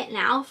buy it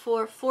now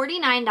for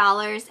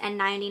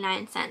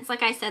 $49.99.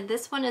 Like I said,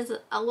 this one is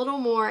a little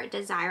more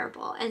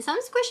desirable, and some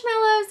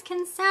Squishmallows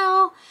can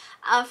sell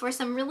for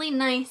some really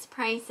nice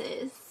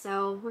prices.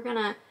 So we're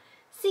gonna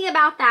see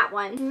about that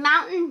one.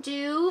 Mountain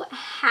Dew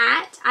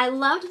hat. I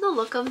loved the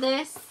look of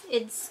this.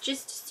 It's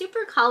just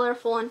super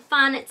colorful and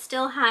fun. It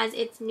still has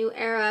its new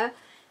era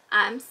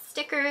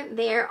sticker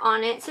there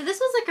on it. So this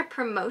was like a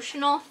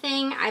promotional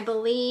thing, I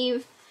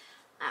believe.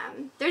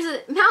 There's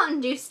a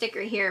Mountain Dew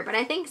sticker here, but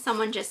I think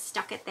someone just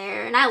stuck it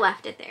there and I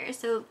left it there.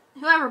 So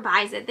whoever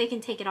buys it, they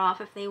can take it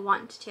off if they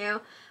want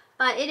to.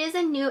 But it is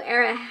a New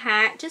Era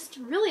hat. Just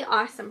really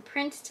awesome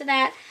print to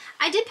that.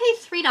 I did pay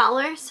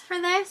 $3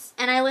 for this,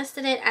 and I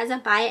listed it as a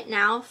buy it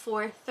now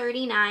for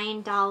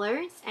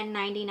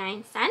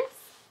 $39.99.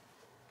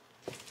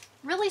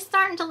 Really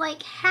starting to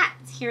like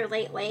hats here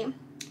lately.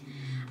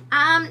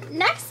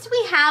 Next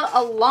we have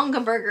a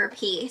Longaberger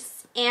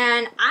piece,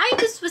 and I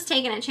just was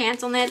taking a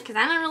chance on this because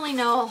I don't really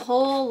know a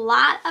whole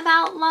lot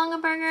about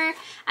Longaberger.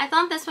 I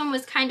thought this one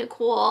was kind of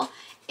cool.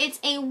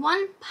 It's a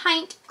 1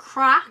 pint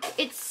crock.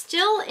 It's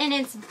still in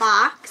its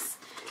box,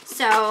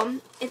 so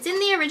it's in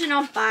the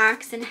original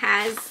box and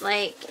has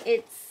like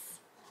its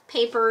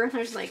paper.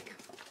 There's like,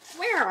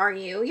 where are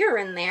you? You're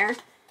in there.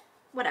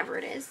 Whatever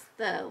it is,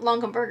 the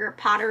Longaberger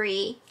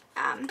pottery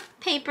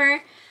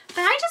paper. But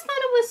I just thought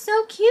it was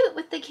so cute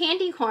with the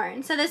candy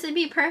corn. So this would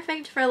be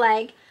perfect for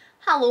like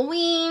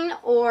Halloween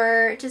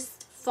or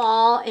just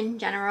fall in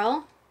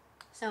general.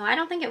 So I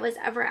don't think it was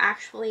ever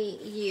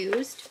actually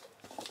used.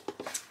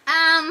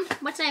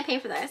 What did I pay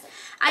for this?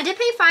 I did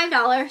pay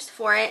 $5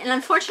 for it, and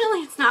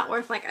unfortunately it's not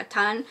worth like a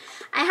ton.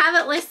 I have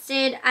it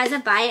listed as a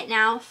buy it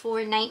now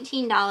for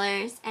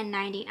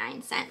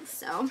 $19.99,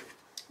 so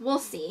we'll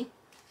see.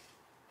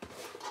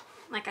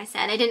 Like I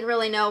said, I didn't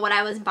really know what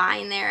I was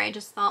buying there. I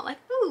just thought like,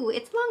 ooh,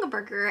 it's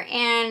Longaberger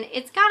and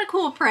it's got a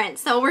cool print,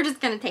 so we're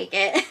just gonna take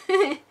it.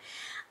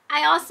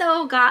 I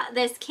also got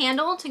this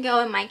candle to go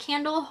in my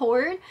candle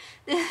hoard.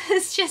 This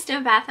is just a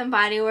Bath &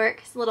 Body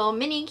Works little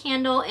mini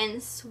candle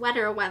in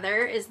Sweater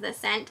Weather is the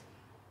scent.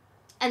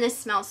 And this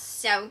smells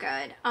so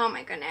good. Oh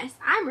my goodness.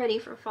 I'm ready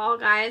for fall,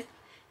 guys.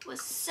 It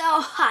was so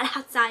hot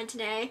outside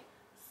today.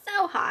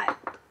 So hot.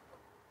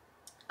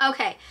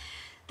 Okay.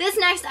 This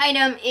next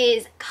item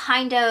is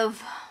kind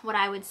of what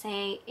I would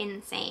say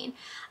insane.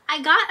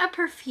 I got a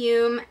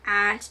perfume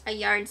at a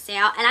yard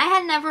sale and I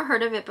had never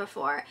heard of it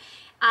before.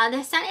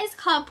 The scent is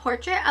called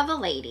Portrait of a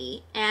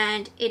Lady,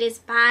 and it is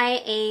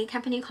by a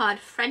company called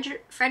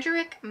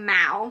Frederick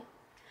Malle,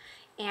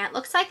 and it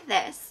looks like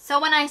this.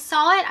 So when I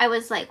saw it, I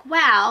was like,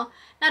 wow,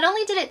 not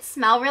only did it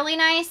smell really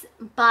nice,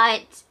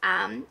 but,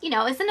 you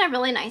know, it's in a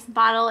really nice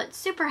bottle. It's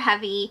super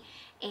heavy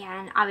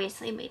and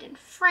obviously made in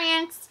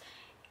France.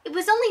 It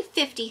was only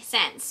 50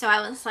 cents, so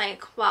I was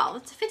like, well,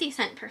 it's a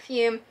 50-cent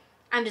perfume.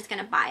 I'm just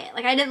gonna buy it.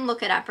 Like, I didn't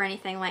look it up or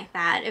anything like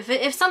that.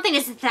 If something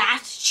is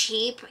that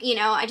cheap, you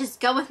know, I just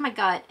go with my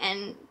gut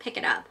and pick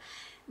it up.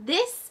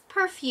 This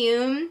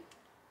perfume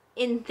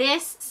in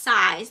this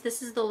size,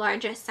 this is the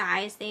largest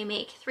size, they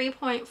make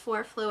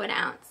 3.4 fluid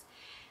ounce.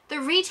 The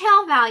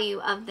retail value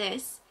of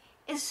this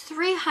is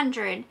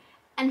 $350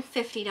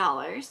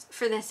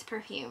 for this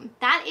perfume.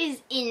 That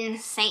is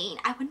insane.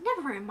 I would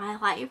never in my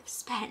life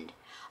spend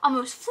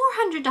almost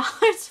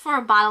 $400 for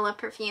a bottle of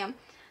perfume.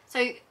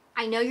 So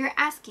I know you're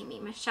asking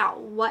me,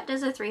 Michelle, what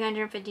does a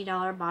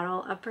 $350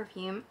 bottle of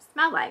perfume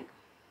smell like?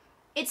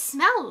 It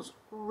smells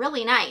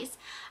really nice.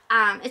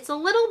 It's a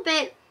little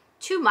bit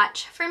too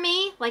much for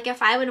me. Like,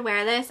 if I would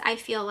wear this, I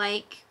feel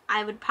like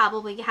I would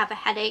probably have a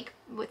headache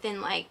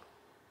within like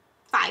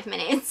 5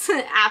 minutes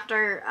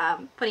after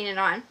putting it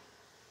on.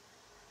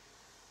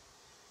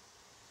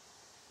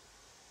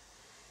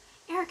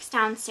 Eric's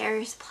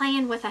downstairs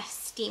playing with a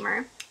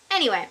steamer.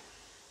 Anyway,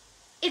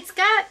 it's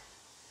got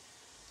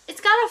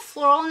a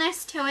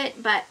floralness to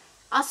it, but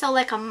also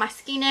like a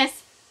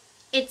muskiness.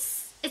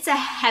 It's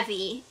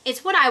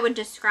what I would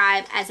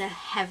describe as a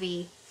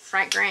heavy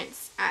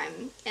fragrance,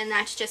 and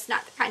that's just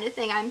not the kind of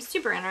thing I'm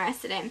super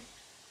interested in.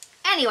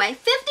 Anyway,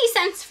 50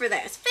 cents for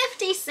this,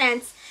 50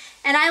 cents,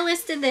 and I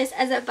listed this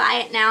as a buy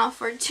it now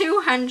for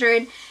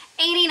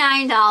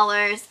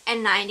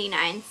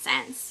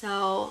 $289.99.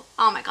 So,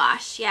 oh my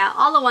gosh, yeah,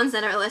 all the ones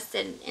that are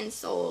listed and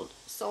sold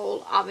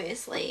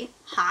obviously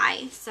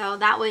high, so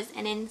that was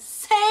an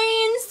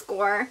insane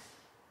score.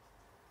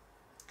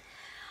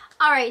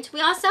 All right, we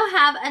also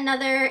have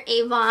another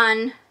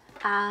Avon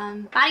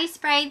body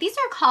spray. These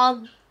are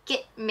called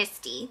Get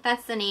Misty.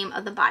 That's the name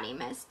of the body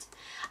mist.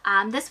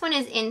 This one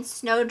is in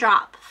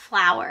Snowdrop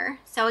Flower.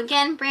 So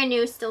again, brand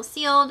new, still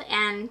sealed,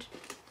 and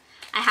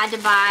I had to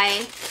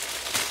buy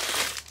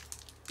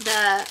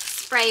the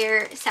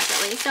sprayer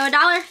separately. So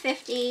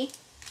 $1.50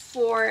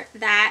 for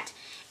that.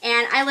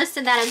 And I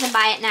listed that as a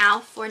buy it now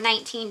for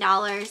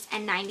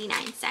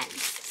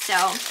 $19.99. So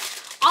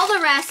all the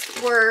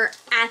rest were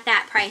at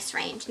that price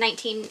range,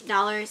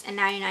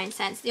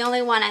 $19.99. The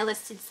only one I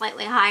listed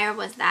slightly higher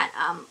was that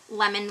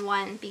lemon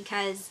one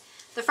because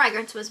the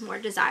fragrance was more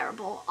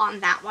desirable on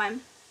that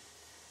one.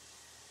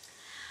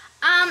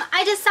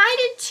 I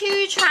decided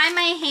to try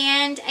my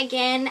hand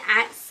again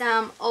at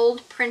some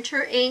old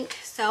printer ink,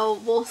 so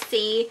we'll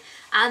see.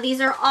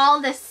 These are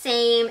all the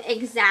same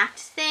exact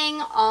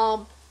thing,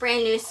 all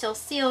brand new, still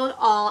sealed,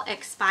 all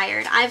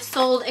expired. I've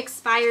sold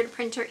expired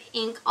printer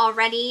ink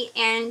already,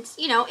 and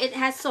you know, it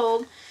has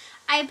sold.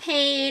 I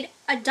paid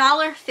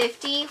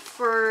 $1.50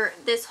 for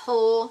this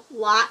whole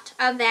lot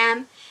of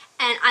them,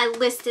 and I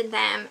listed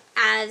them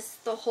as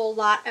the whole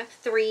lot of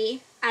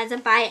 3 as a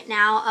buy it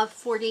now of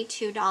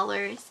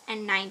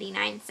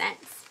 $42.99.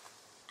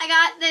 I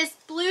got this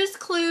Blue's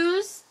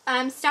Clues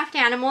stuffed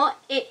animal.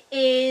 It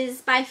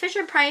is by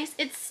Fisher-Price.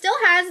 It still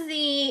has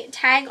the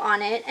tag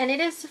on it, and it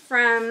is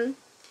from,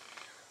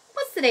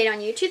 what's the date on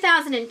you?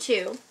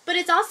 2002. But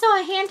it's also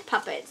a hand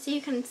puppet, so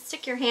you can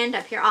stick your hand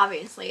up here.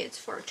 Obviously, it's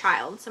for a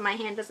child, so my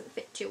hand doesn't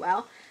fit too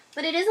well.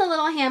 But it is a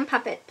little hand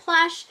puppet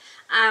plush.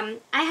 I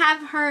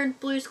have heard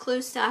Blue's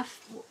Clues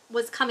stuff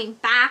was coming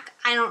back.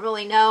 I don't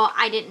really know.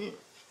 I didn't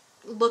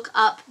look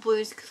up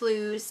Blue's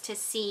Clues to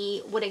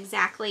see what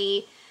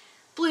exactly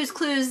Blue's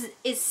Clues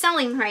is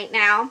selling right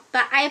now.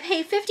 But I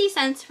paid 50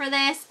 cents for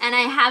this, and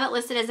I have it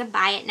listed as a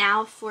buy it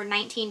now for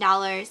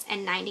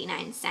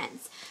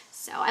 $19.99.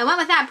 So I went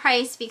with that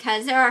price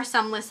because there are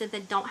some listed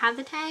that don't have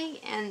the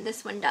tag, and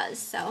this one does.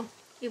 So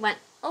we went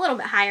a little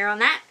bit higher on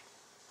that.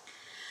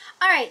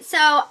 Alright,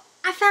 so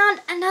I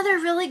found another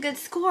really good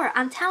score.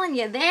 I'm telling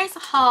you, this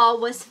haul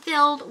was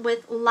filled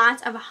with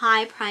lots of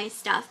high price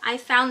stuff. I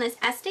found this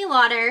Estee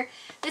Lauder.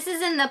 This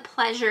is in the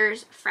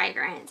Pleasures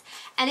fragrance,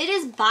 and it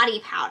is body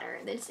powder.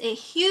 It's a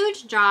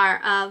huge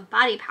jar of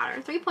body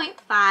powder,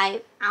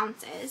 3.5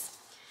 ounces.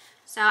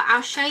 So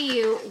I'll show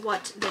you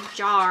what the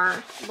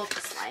jar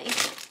looks like.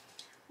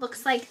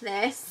 Looks like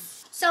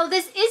this. So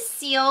this is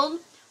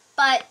sealed,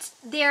 but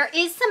there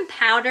is some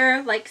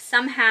powder like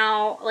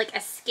somehow like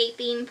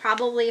escaping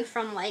probably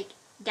from like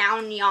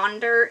down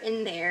yonder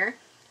in there.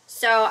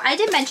 So I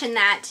did mention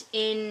that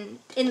in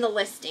the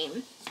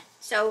listing.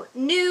 So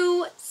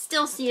new,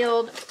 still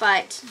sealed,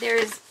 but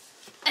there's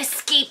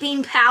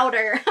escaping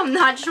powder. I'm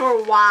not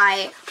sure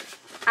why.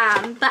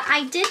 But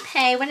I did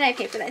pay, what did I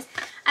pay for this?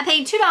 I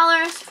paid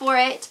 $2 for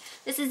it.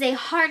 This is a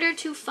harder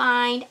to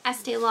find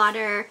Estee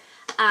Lauder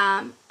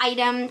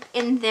item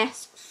in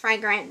this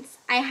fragrance.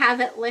 I have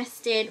it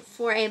listed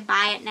for a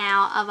buy it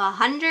now of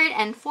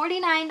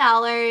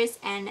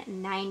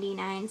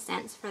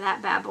 $149.99 for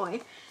that bad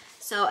boy.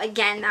 So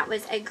again, that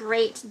was a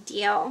great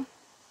deal.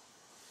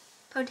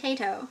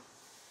 Potato.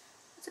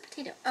 What's a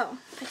potato? Oh,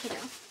 potato.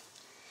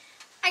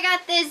 I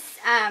got this,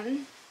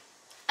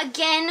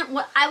 again,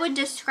 what I would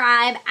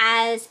describe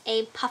as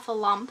a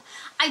puff-a-lump.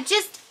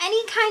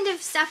 Any kind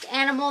of stuffed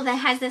animal that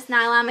has this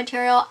nylon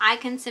material, I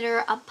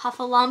consider a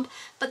puff-a-lump,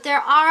 but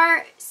there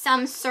are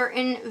some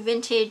certain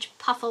vintage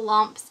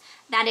puff-a-lumps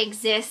that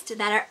exist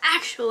that are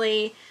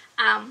actually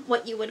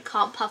what you would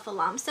call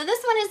puff-a-lumps. So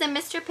this one is a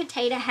Mr.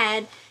 Potato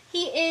Head.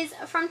 He is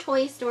from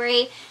Toy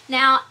Story.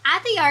 Now,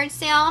 at the yard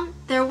sale,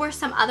 there were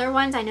some other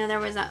ones. I know there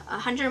was a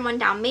 101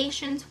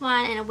 Dalmatians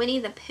one and a Winnie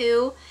the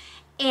Pooh.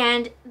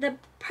 And the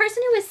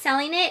person who was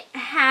selling it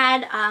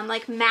had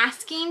like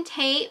masking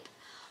tape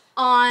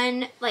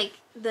on like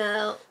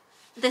the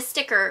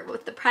sticker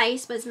with the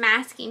price was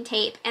masking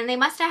tape, and they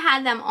must have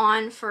had them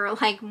on for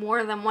like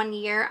more than 1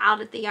 year out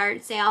at the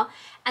yard sale,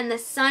 and the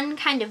sun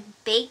kind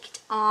of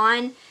baked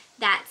on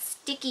that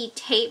sticky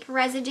tape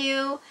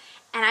residue,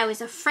 and I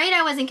was afraid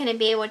I wasn't going to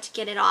be able to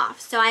get it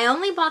off. So I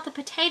only bought the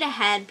Potato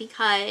Head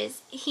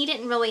because he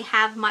didn't really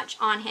have much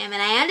on him,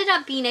 and I ended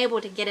up being able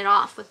to get it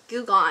off with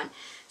Goo Gone.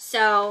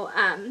 So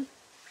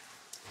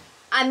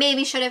I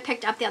maybe should have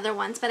picked up the other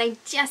ones, but I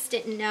just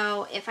didn't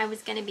know if I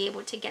was going to be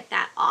able to get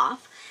that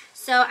off.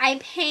 So I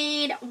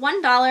paid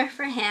 $1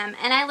 for him,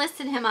 and I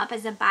listed him up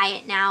as a buy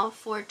it now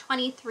for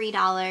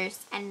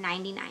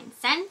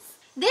 $23.99.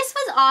 This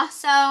was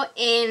also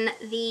in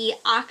the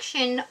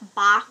auction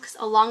box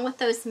along with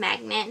those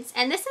magnets,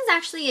 and this is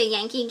actually a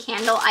Yankee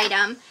Candle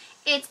item.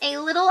 It's a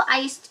little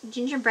iced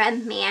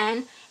gingerbread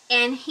man,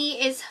 and he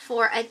is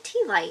for a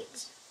tea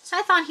light. So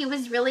I thought he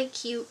was really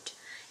cute,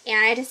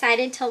 and I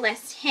decided to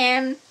list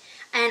him,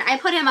 and I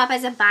put him up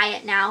as a buy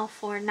it now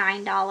for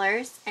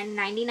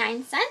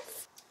 $9.99.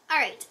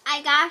 Alright,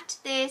 I got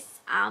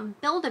this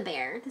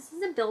Build-A-Bear. This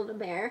is a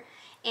Build-A-Bear,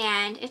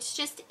 and it's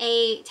just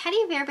a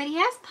teddy bear, but he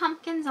has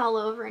pumpkins all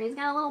over, and he's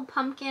got a little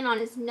pumpkin on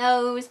his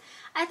nose.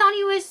 I thought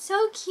he was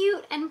so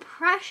cute and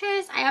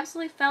precious. I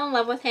absolutely fell in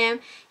love with him.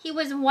 He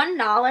was $1,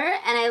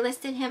 and I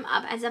listed him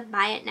up as a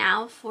buy it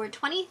now for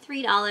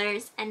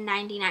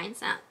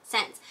 $23.99.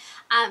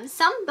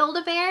 Some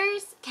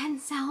Build-A-Bears can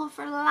sell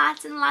for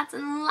lots and lots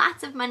and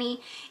lots of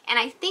money, and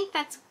I think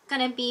that's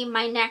gonna be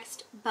my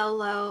next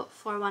BOLO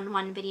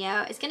 411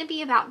 video. It's gonna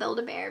be about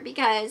Build-A-Bear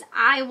because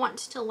I want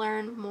to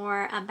learn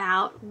more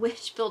about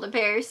which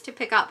Build-A-Bears to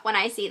pick up when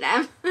I see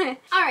them.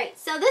 Alright,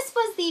 so this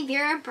was the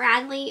Vera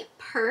Bradley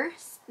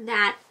purse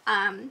that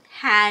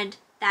had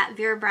that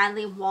Vera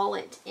Bradley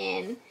wallet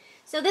in.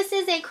 So this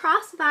is a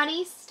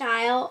crossbody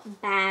style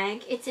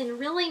bag. It's in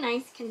really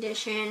nice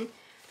condition,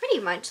 pretty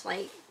much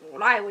like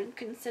what I would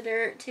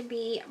consider to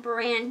be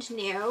brand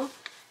new.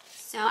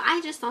 So I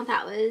just thought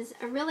that was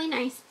a really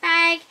nice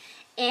bag,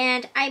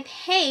 and I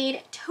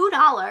paid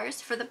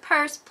 $2 for the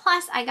purse,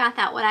 plus I got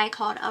that what I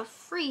called a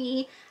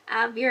free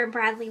Vera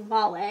Bradley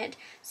wallet.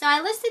 So I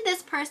listed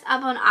this purse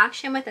up on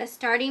auction with a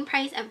starting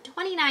price of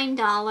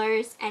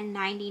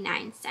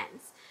 $29.99.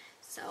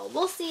 So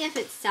we'll see if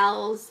it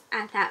sells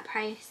at that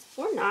price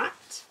or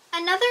not.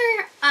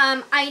 Another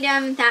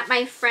item that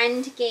my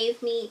friend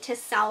gave me to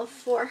sell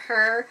for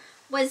her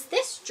was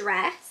this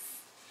dress.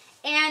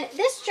 And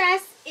this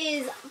dress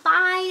is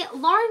by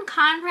Lauren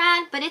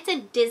Conrad, but it's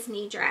a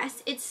Disney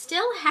dress. It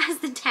still has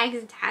the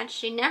tags attached.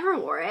 She never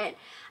wore it.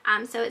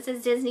 So it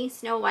says Disney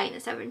Snow White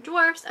and the Seven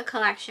Dwarfs, a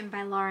collection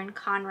by Lauren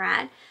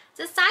Conrad. It's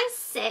a size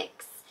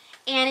 6,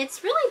 and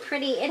it's really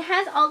pretty. It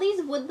has all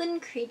these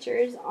woodland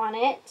creatures on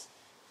it.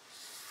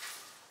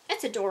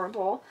 It's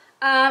adorable.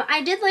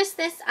 I did list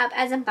this up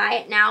as a buy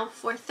it now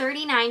for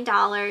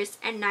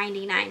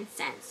 $39.99.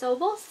 So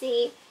we'll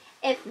see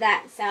if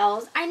that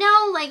sells. I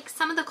know like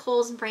some of the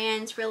Kohl's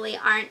brands really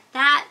aren't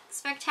that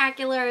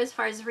spectacular as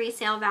far as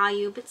resale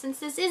value, but since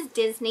this is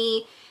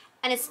Disney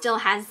and it still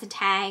has the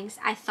tags,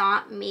 I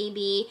thought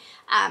maybe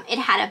it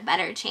had a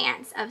better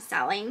chance of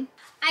selling.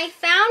 I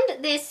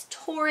found this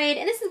torrid,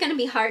 and this is going to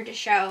be hard to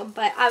show,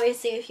 but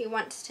obviously if you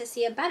want to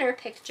see a better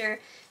picture,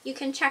 you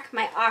can check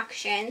my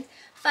auction.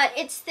 But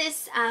it's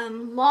this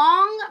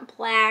long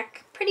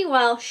black, pretty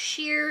well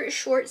sheer,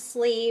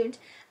 short-sleeved,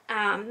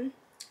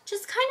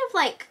 just kind of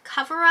like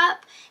cover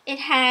up. It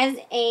has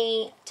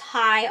a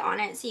tie on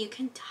it, so you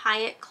can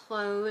tie it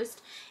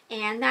closed.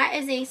 And that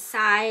is a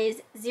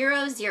size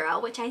 00,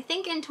 which I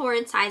think in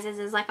torrid sizes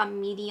is like a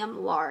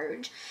medium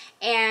large.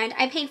 And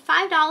I paid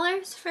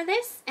 $5 for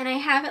this, and I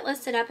have it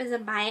listed up as a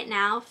buy it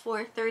now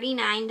for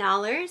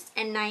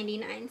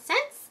 $39.99.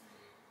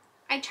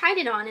 I tried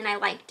it on and I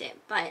liked it,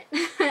 but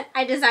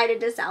I decided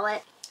to sell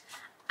it.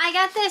 I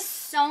got this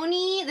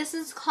Sony, this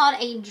is called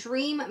a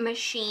Dream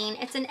Machine.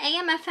 It's an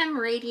AM/FM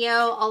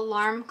radio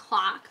alarm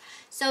clock.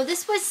 So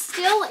this was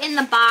still in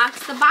the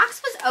box. The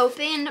box was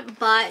open,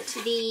 but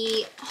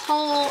the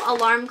whole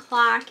alarm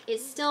clock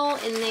is still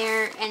in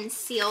there and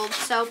sealed.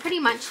 So pretty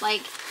much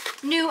like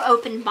new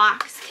open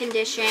box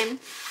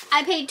condition.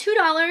 I paid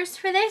 $2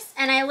 for this,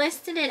 and I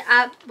listed it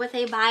up with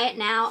a buy it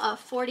now of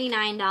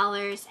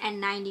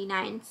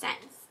 $49.99.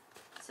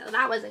 So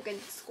that was a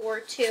good score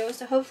too.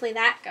 So hopefully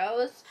that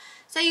goes.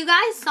 So you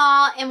guys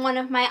saw in one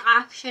of my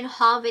auction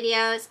haul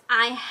videos,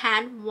 I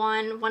had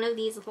one of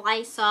these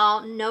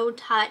Lysol no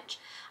touch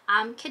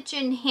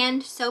kitchen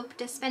hand soap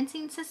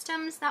dispensing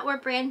systems that were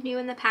brand new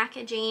in the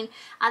packaging.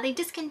 They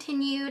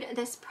discontinued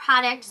this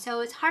product,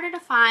 so it's harder to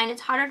find.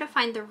 It's harder to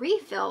find the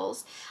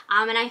refills,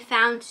 and I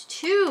found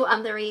 2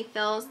 of the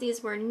refills.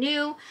 These were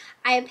new.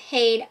 I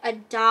paid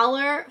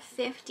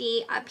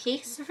 $1.50 a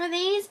piece for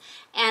these,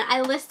 and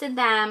I listed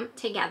them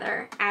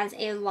together as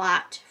a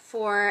lot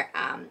for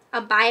a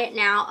buy it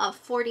now of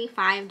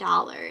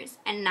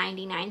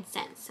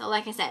 $45.99. So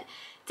like I said,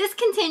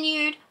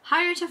 discontinued,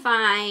 harder to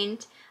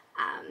find,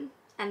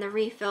 and the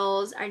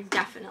refills are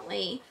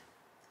definitely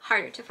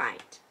harder to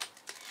find.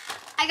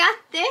 I got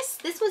this.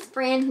 This was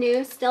brand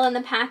new, still in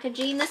the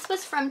packaging. This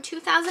was from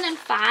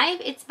 2005.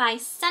 It's by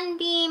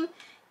Sunbeam.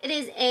 It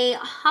is a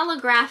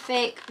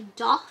holographic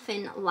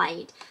dolphin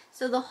light.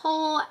 So the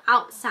whole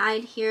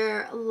outside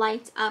here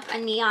lights up a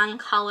neon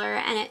color,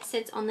 and it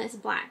sits on this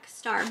black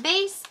star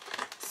base.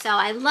 So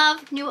I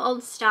love new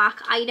old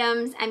stock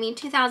items. I mean,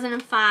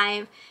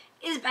 2005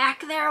 is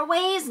back there a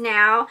ways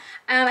now.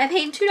 I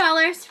paid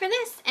 $2 for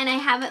this, and I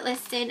have it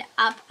listed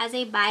up as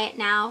a buy it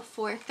now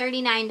for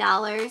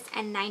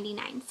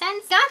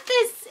 $39.99. Got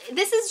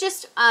this is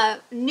just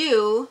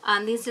new.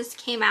 These just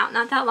came out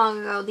not that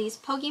long ago. These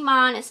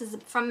Pokemon, this is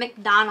from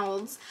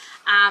McDonald's.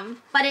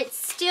 But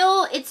it's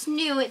new.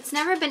 It's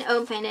never been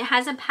opened. It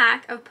has a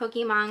pack of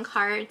Pokemon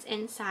cards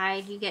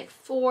inside. You get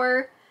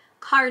 4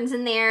 cards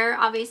in there.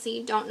 Obviously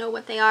you don't know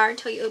what they are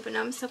until you open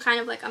them, so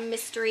kind of like a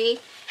mystery.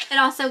 It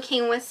also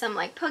came with some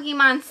like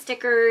Pokemon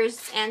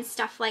stickers and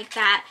stuff like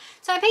that.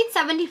 So I paid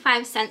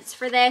 75 cents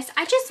for this.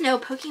 I just know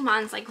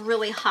Pokemon's like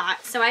really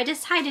hot, so I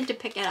decided to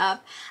pick it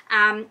up.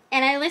 And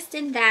I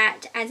listed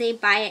that as a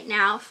buy it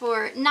now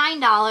for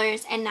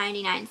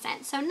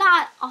 $9.99. So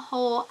not a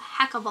whole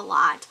heck of a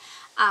lot.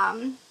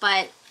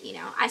 But you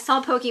know, I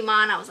saw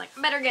Pokemon, I was like,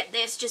 I better get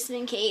this just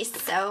in case,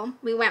 so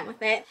we went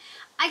with it.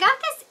 I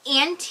got this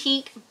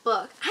antique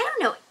book. I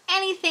don't know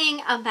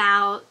anything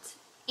about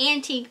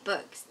antique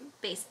books,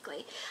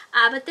 basically.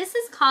 But this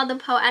is called The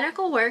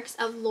Poetical Works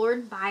of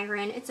Lord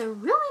Byron. It's a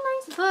really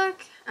nice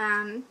book,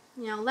 you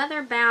know,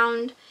 leather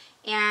bound,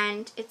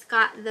 and it's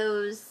got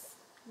those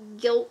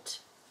gilt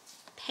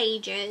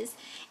pages.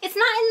 It's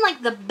not in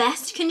like the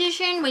best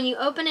condition. When you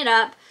open it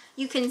up,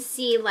 you can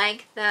see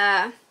like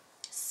the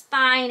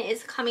spine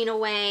is coming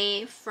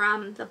away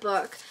from the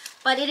book,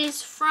 but it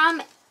is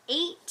from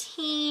I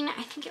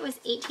think it was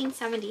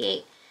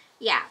 1878.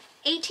 Yeah,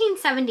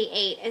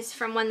 1878 is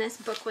from when this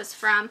book was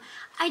from.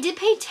 I did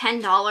pay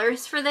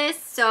 $10 for this,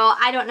 so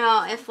I don't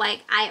know if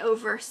like I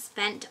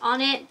overspent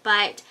on it,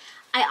 but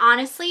I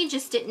honestly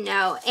just didn't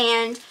know.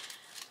 And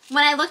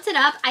when I looked it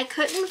up, I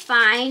couldn't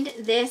find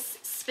this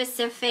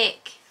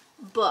specific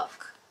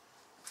book,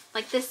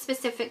 like this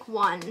specific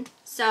one.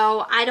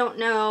 So I don't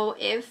know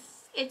if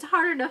it's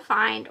harder to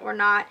find or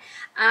not.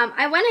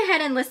 I went ahead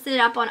and listed it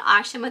up on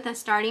auction with a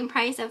starting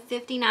price of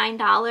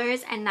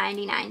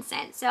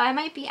 $59.99. So I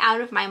might be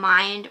out of my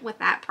mind with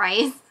that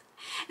price.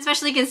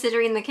 especially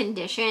considering the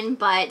condition,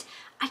 but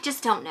I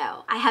just don't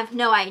know. I have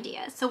no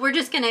idea. So we're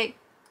just gonna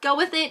go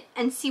with it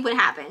and see what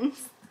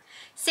happens.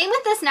 Same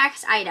with this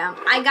next item.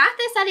 I got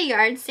this at a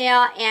yard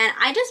sale and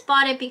I just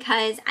bought it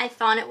because I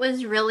thought it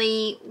was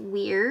really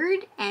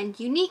weird and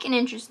unique and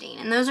interesting.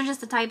 And those are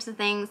just the types of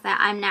things that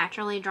I'm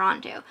naturally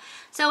drawn to.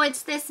 So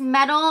it's this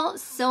metal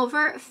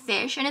silver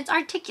fish and it's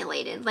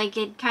articulated, like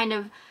it kind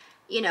of,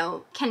 you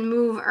know, can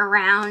move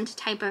around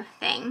type of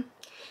thing.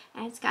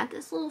 And it's got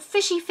this little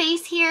fishy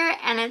face here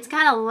and it's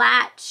got a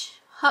latch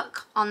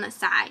hook on the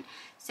side.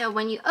 So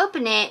when you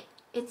open it,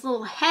 its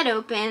little head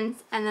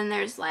opens and then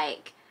there's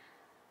like,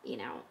 you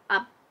know,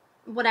 a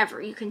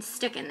whatever you can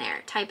stick in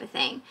there type of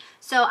thing.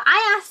 So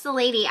I asked the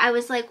lady, I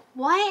was like,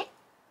 what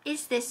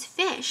is this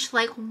fish?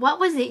 Like, what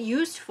was it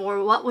used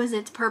for? What was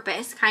its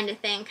purpose kind of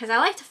thing? Because I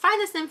like to find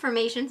this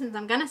information since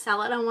I'm gonna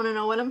sell it. I want to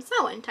know what I'm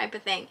selling type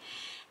of thing.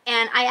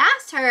 And I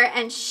asked her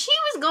and she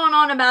was going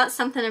on about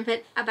something a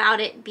bit about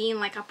it being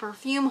like a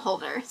perfume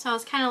holder. So I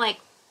was kind of like,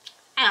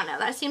 I don't know,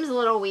 that seems a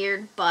little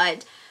weird,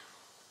 but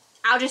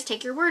I'll just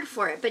take your word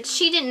for it. But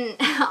she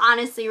didn't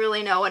honestly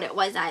really know what it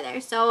was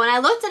either. So when I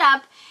looked it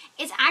up,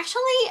 it's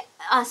actually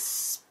a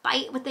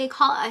what they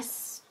call a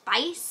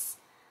spice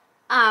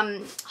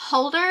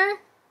holder,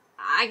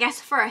 I guess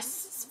for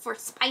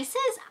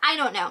spices. I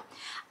don't know.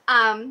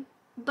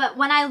 But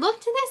when I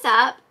looked this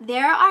up,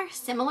 there are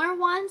similar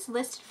ones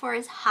listed for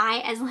as high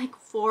as like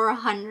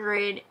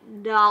 $400.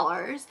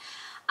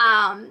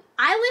 I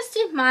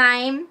listed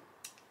mine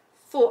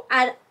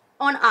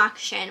on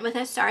auction with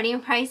a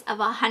starting price of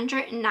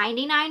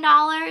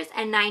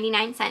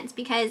 $199.99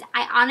 because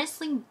I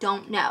honestly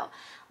don't know.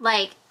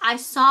 Like, I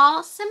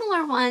saw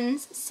similar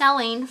ones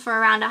selling for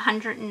around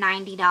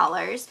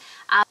 $190.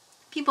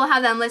 People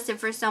have them listed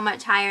for so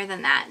much higher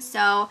than that.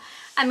 So,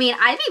 I mean,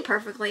 I'd be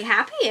perfectly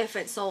happy if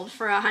it sold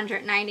for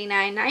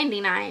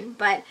 $199.99,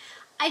 but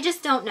I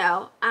just don't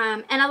know.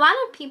 And a lot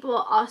of people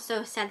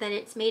also said that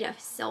it's made of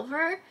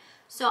silver,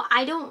 so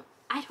I don't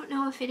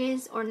know if it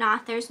is or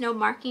not. There's no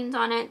markings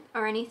on it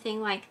or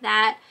anything like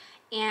that.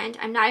 And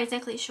I'm not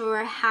exactly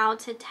sure how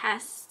to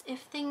test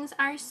if things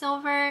are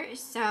silver.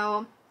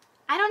 So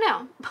I don't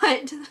know.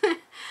 But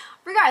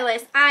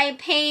regardless, I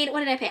paid, what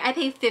did I pay? I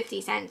paid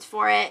 50 cents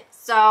for it.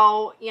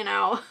 So, you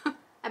know,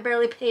 I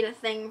barely paid a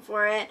thing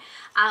for it.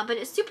 But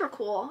it's super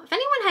cool. If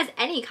anyone has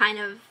any kind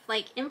of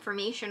like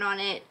information on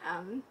it,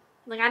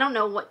 like I don't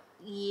know what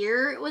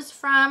year it was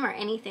from or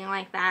anything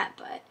like that,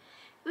 but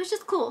it was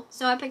just cool,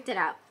 so I picked it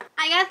up.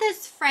 I got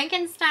this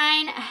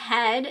Frankenstein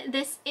head.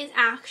 This is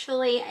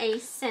actually a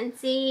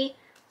Scentsy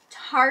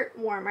tart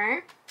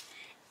warmer.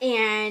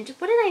 And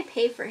what did I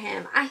pay for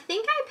him? I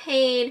think I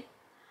paid,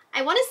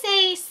 I want to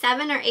say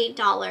 $7 or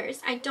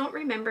 $8. I don't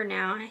remember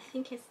now. I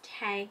think his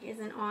tag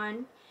isn't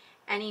on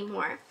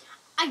anymore.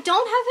 I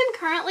don't have him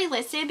currently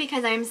listed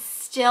because I'm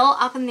still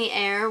up in the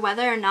air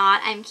whether or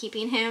not I'm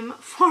keeping him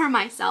for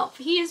myself.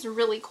 He is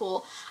really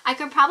cool. I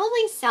could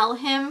probably sell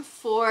him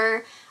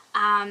for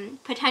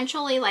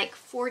potentially like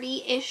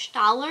 $40-ish,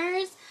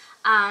 but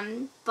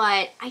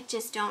I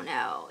just don't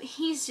know.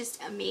 He's just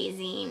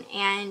amazing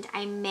and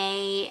I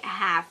may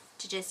have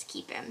to just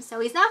keep him. So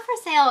he's not for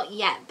sale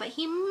yet, but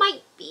he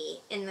might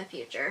be in the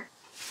future.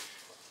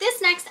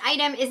 This next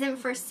item isn't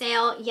for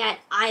sale yet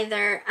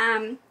either.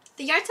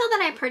 The yard sale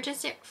that I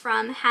purchased it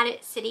from had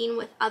it sitting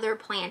with other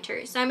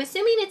planters. So I'm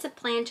assuming it's a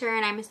planter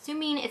and I'm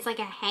assuming it's like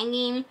a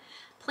hanging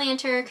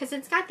planter because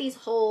it's got these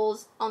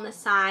holes on the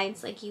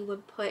sides like you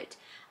would put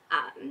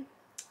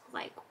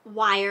like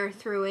wire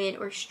through it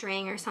or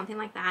string or something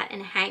like that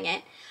and hang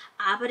it.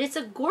 But it's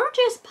a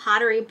gorgeous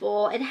pottery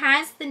bowl. It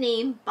has the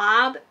name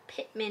Bob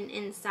Pittman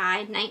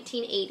inside.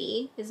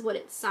 1980 is what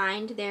it's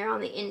signed there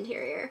on the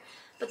interior.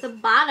 But the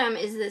bottom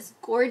is this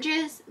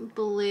gorgeous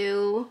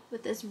blue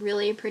with this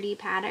really pretty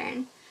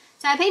pattern.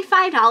 So I paid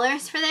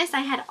 $5 for this.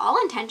 I had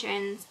all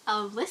intentions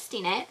of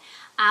listing it,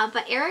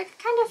 but Eric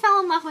kind of fell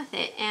in love with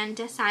it and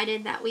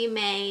decided that we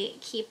may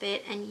keep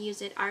it and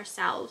use it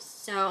ourselves.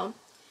 So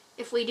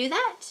if we do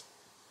that,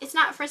 it's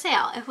not for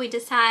sale. If we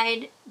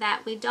decide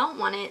that we don't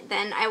want it,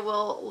 then I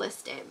will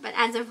list it. But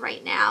as of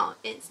right now,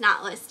 it's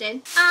not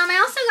listed. I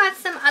also got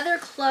some other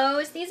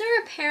clothes. These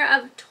are a pair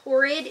of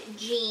Torrid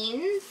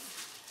jeans.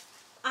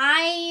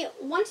 I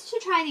wanted to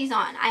try these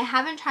on. I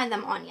haven't tried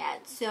them on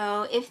yet.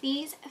 So if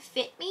these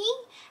fit me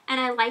and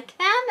I like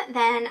them,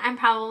 then I'm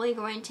probably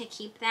going to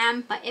keep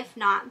them. But if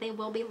not, they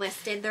will be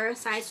listed. They're a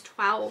size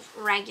 12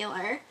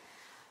 regular.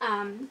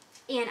 And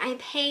I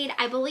paid,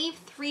 I believe,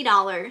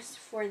 $3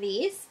 for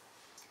these.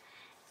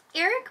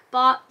 Eric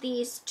bought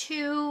these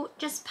two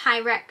just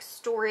Pyrex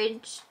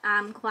storage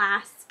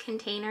glass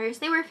containers.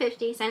 They were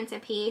 50 cents a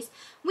piece.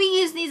 We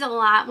use these a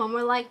lot when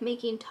we're like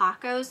making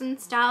tacos and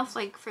stuff,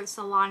 like for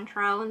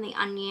cilantro and the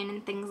onion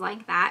and things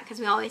like that, because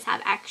we always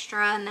have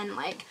extra and then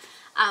like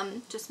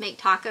just make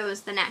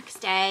tacos the next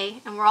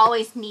day. And we're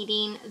always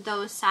needing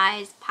those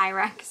size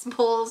Pyrex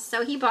bowls,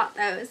 so he bought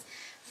those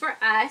for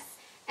us.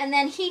 And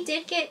then he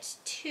did get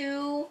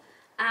two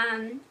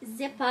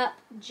zip-up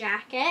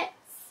jackets.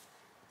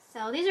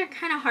 So these are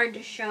kind of hard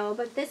to show,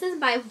 but this is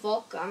by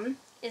Volcom,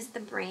 is the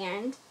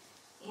brand.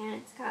 And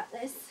it's got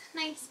this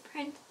nice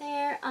print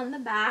there on the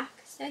back.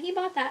 So he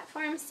bought that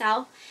for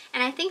himself.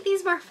 And I think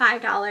these were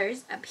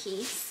 $5 a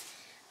piece.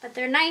 But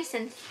they're nice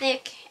and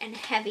thick and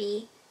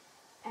heavy.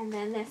 And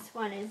then this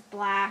one is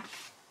black.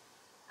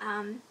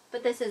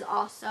 But this is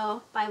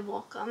also by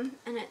Volcom.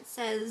 And it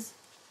says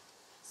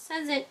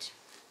it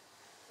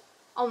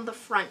on the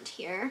front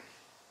here.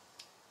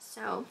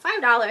 So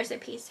 $5 a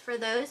piece for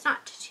those.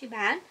 Not too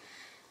bad.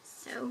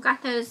 So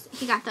got those.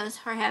 He got those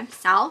for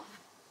himself.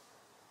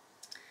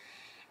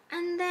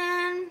 And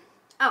then,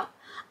 oh,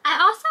 I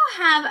also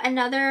have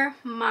another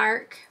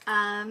Mark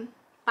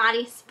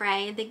body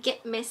spray, the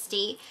Get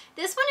Misty.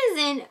 This one is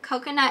in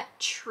Coconut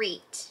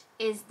Treat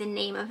is the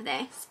name of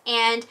this.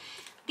 And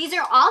these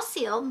are all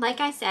sealed, like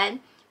I said,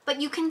 but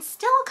you can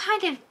still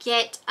kind of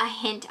get a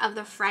hint of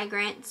the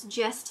fragrance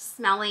just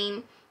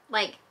smelling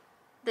like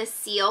the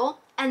seal.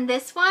 And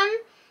this one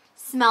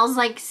smells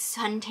like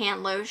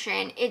suntan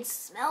lotion. It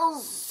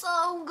smells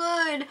so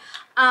good.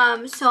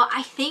 So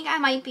I think I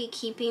might be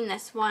keeping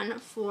this one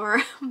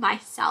for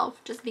myself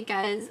just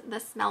because the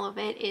smell of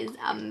it is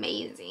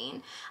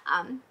amazing.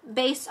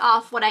 Based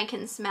off what I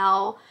can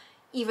smell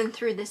even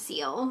through the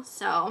seal.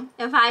 So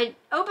if I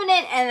open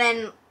it and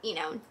then, you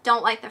know,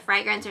 don't like the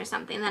fragrance or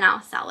something, then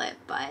I'll sell it.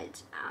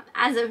 But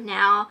as of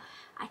now,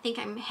 I think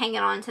I'm hanging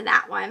on to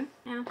that one.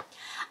 Yeah.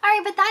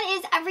 Alright, but that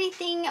is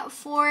everything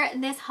for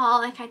this haul.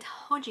 Like I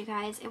told you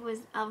guys, it was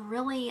a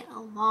really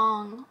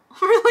long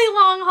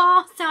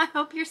haul. So I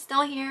hope you're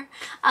still here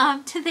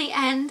to the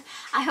end.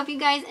 I hope you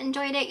guys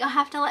enjoyed it. You'll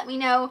have to let me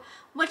know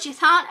what you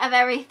thought of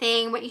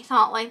everything, what you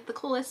thought like the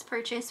coolest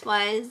purchase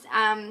was.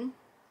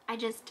 I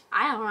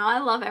don't know, I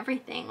love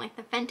everything. Like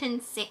the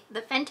Fenton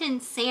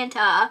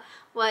Santa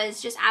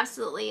was just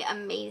absolutely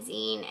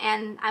amazing,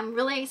 and I'm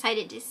really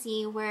excited to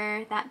see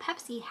where that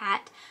Pepsi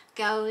hat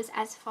goes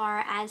as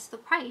far as the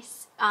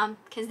price,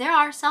 because there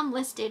are some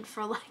listed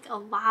for like a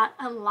lot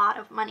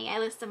of money. I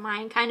listed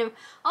mine kind of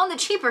on the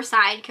cheaper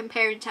side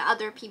compared to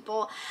other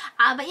people,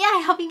 but yeah,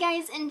 I hope you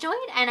guys enjoyed,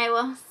 and I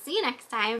will see you next time.